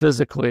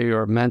physically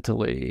or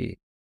mentally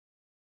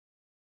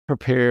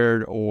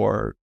prepared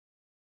or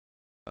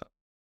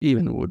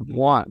even would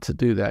want to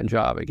do that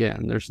job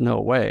again. There's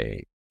no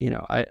way,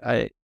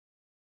 I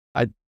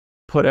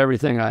put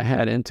everything I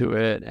had into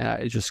it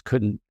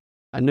and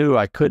I knew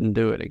I couldn't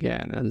do it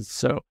again. And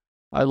so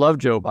I love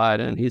Joe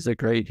Biden. He's a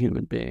great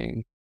human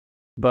being,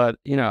 but,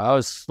 I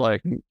was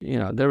like,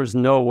 there was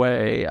no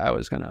way I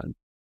was going to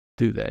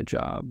do that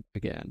job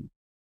again,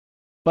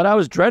 but I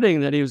was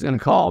dreading that he was going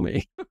to call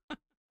me.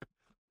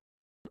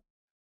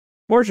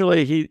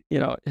 Fortunately,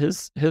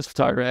 his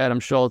photographer, Adam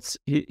Schultz,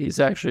 he's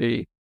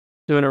actually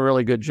doing a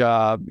really good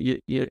job.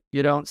 You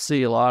don't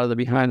see a lot of the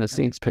behind the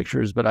scenes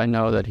pictures, but I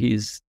know that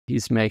he's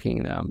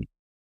making them,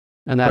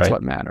 and that's Right.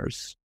 what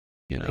matters.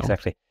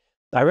 Exactly.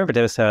 I remember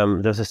there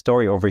was a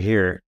story over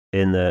here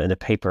in the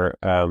paper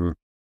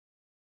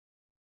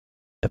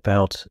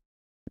about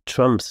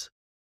Trump's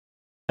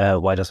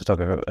White House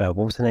photographer.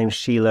 What was her name?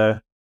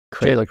 Sheila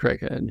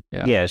Craighead.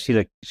 Yeah. Yeah,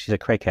 Sheila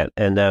Craighead,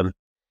 and the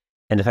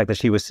fact that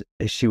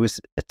she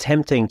was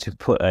attempting to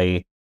put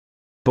a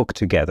book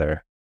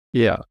together.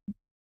 Yeah.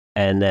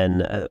 And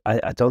then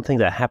I don't think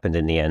that happened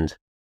in the end.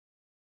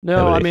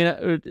 No, I mean,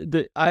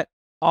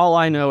 all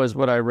I know is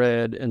what I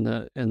read in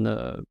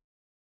the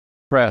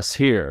press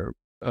here,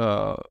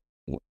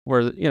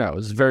 where it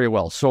was very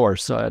well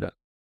sourced, so I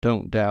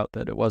don't doubt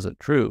that it wasn't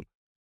true.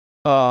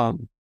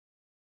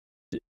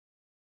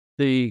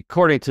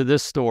 According to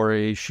this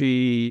story,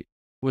 she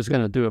was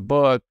going to do a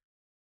book,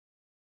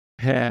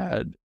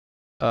 had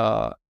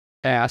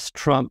asked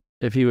Trump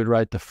if he would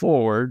write the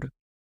foreword,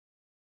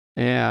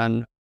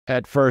 and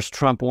at first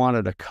Trump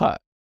wanted a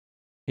cut.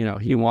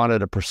 He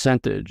wanted a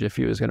percentage if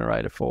he was going to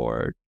write a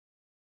foreword.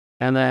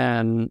 And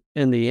then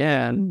in the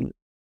end,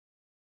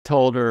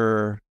 told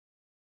her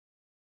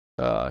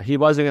he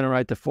wasn't going to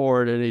write the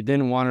foreword and he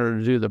didn't want her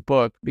to do the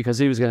book because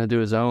he was going to do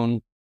his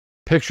own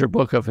picture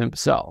book of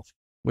himself,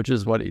 which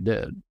is what he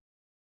did,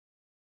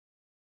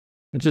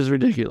 which is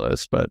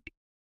ridiculous. But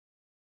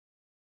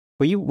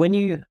when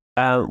you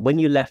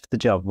left the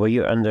job, were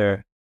you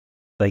under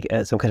like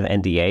some kind of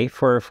NDA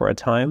for a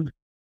time?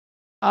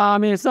 I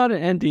mean, it's not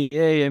an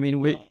NDA. I mean,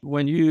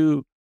 when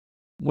you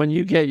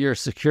get your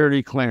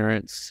security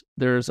clearance,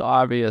 there's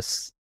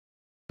obvious,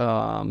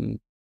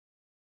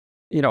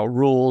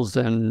 rules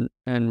and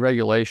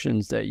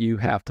regulations that you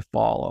have to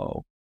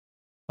follow.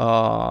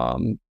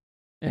 And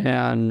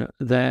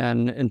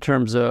then in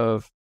terms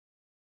of,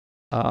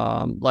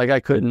 like I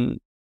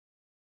couldn't,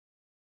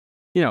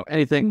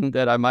 anything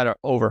that I might have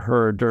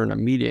overheard during a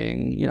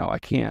meeting, I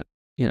can't,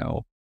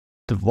 I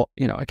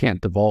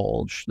can't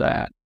divulge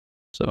that.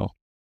 So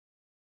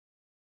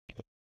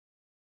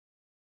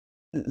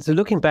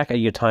looking back at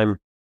your time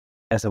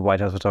as a White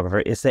House photographer,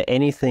 is there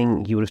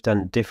anything you would have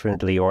done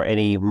differently or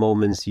any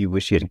moments you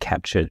wish you had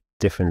captured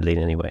differently in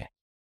any way?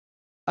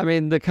 I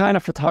mean, the kind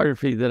of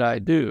photography that I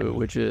do,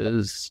 which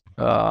is,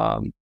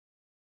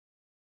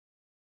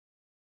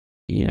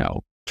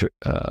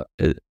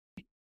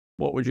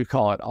 what would you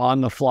call it, on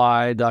the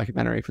fly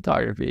documentary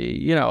photography.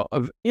 You're not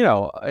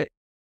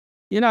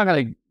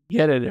going to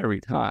get it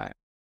every time.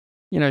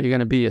 You're going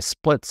to be a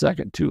split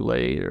second too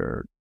late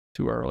or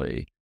too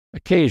early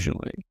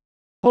occasionally.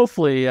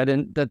 Hopefully that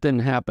didn't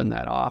happen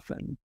that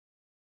often.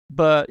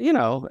 But,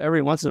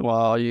 every once in a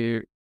while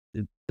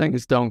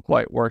things don't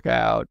quite work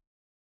out.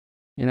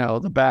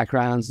 The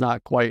background's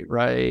not quite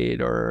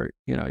right, or,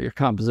 your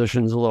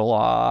composition's a little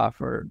off,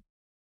 or,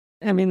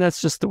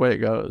 that's just the way it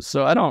goes.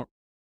 So I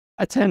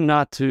tend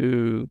not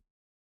to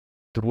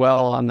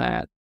dwell on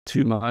that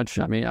too much.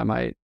 I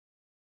might,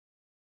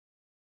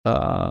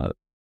 sort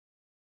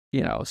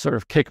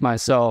of kick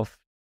myself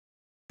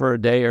for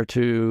a day or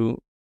two,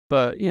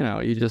 but,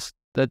 that's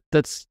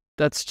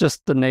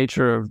just the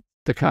nature of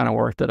the kind of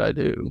work that I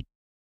do.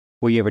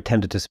 Were you ever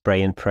tempted to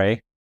spray and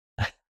pray?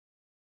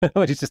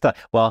 Or you just thought,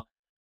 well,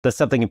 there's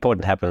something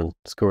important happening.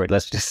 Screw it.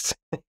 Let's just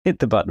hit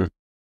the button.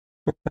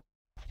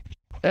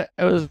 It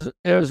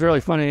was really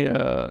funny.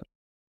 This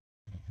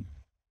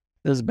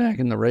is back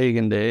in the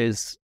Reagan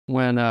days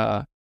when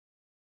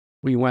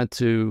we went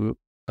to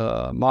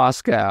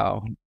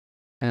Moscow,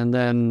 and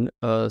then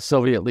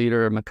Soviet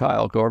leader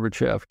Mikhail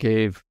Gorbachev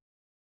gave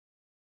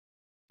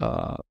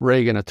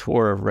Reagan a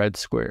tour of Red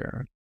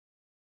Square,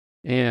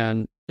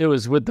 and it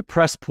was with the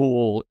press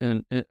pool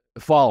in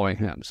following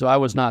him. So I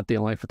was not the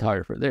only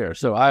photographer there.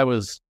 So I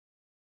was,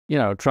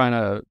 trying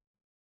to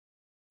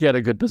get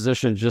a good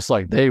position just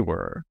like they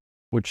were,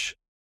 which,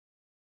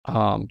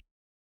 and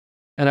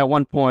at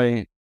one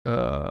point,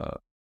 Gorbachev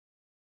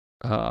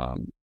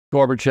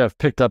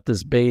picked up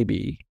this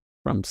baby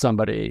from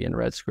somebody in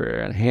Red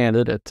Square and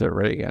handed it to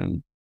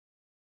Reagan.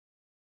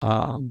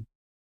 And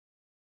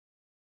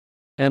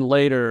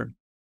later,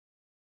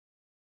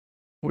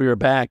 we were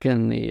back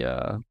in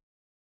the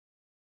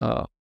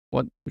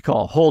what we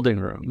call holding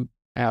room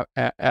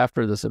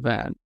after this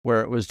event,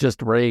 where it was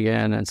just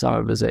Reagan and some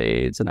of his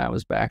aides, and I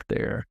was back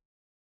there.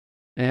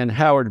 And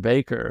Howard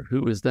Baker,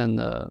 who was then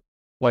the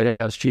White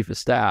House chief of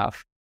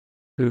staff,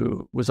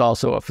 who was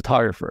also a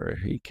photographer,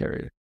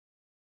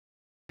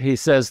 he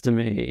says to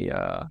me,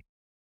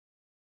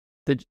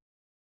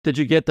 did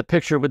you get the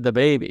picture with the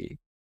baby?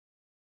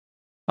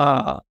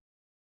 And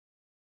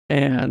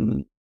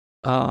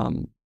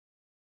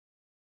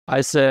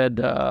I said,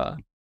 well,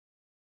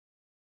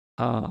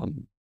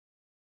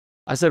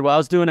 I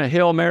was doing a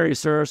Hail Mary,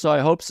 sir, so I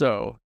hope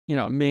so.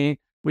 We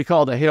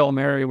called a Hail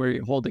Mary where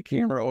you hold the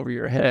camera over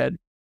your head,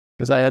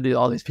 because I had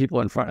all these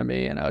people in front of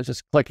me and I was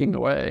just clicking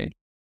away.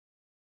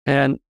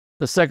 And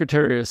the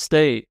Secretary of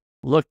State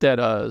looked at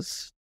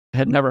us,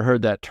 had never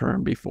heard that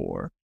term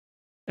before,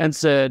 and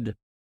said,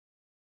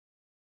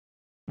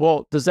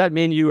 well, does that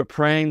mean you were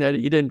praying that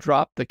you didn't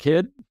drop the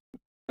kid?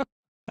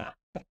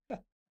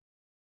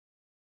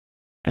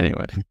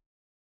 Anyway.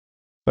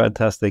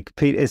 Fantastic.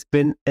 Pete, it's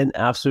been an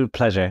absolute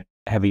pleasure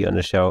having you on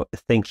the show.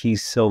 Thank you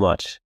so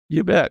much.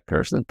 You bet,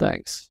 Kirsten.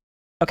 Thanks.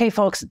 Okay,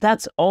 folks,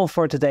 that's all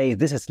for today.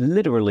 This has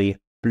literally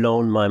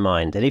blown my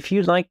mind. And if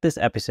you like this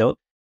episode,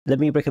 let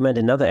me recommend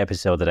another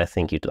episode that I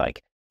think you'd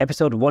like.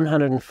 Episode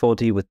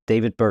 140 with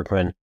David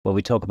Berkman, where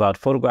we talk about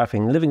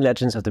photographing living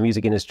legends of the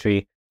music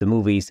industry, the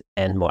movies,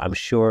 and more. I'm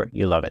sure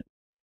you'll love it.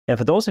 And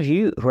for those of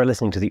you who are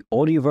listening to the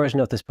audio version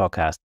of this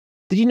podcast,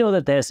 did you know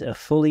that there's a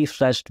fully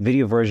fledged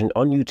video version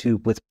on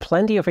YouTube with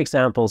plenty of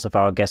examples of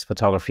our guest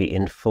photography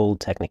in full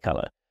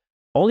Technicolor?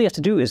 All you have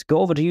to do is go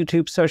over to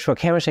YouTube, search for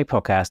Camera Shake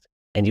Podcast,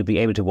 and you'll be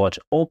able to watch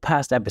all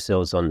past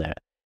episodes on there.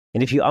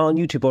 And if you are on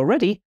YouTube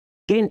already,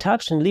 get in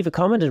touch and leave a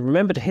comment, and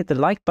remember to hit the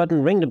like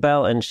button, ring the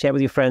bell, and share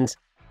with your friends.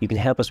 You can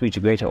help us reach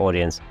a greater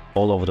audience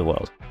all over the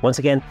world. Once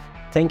again,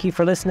 thank you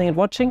for listening and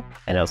watching,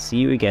 and I'll see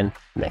you again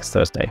next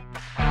Thursday.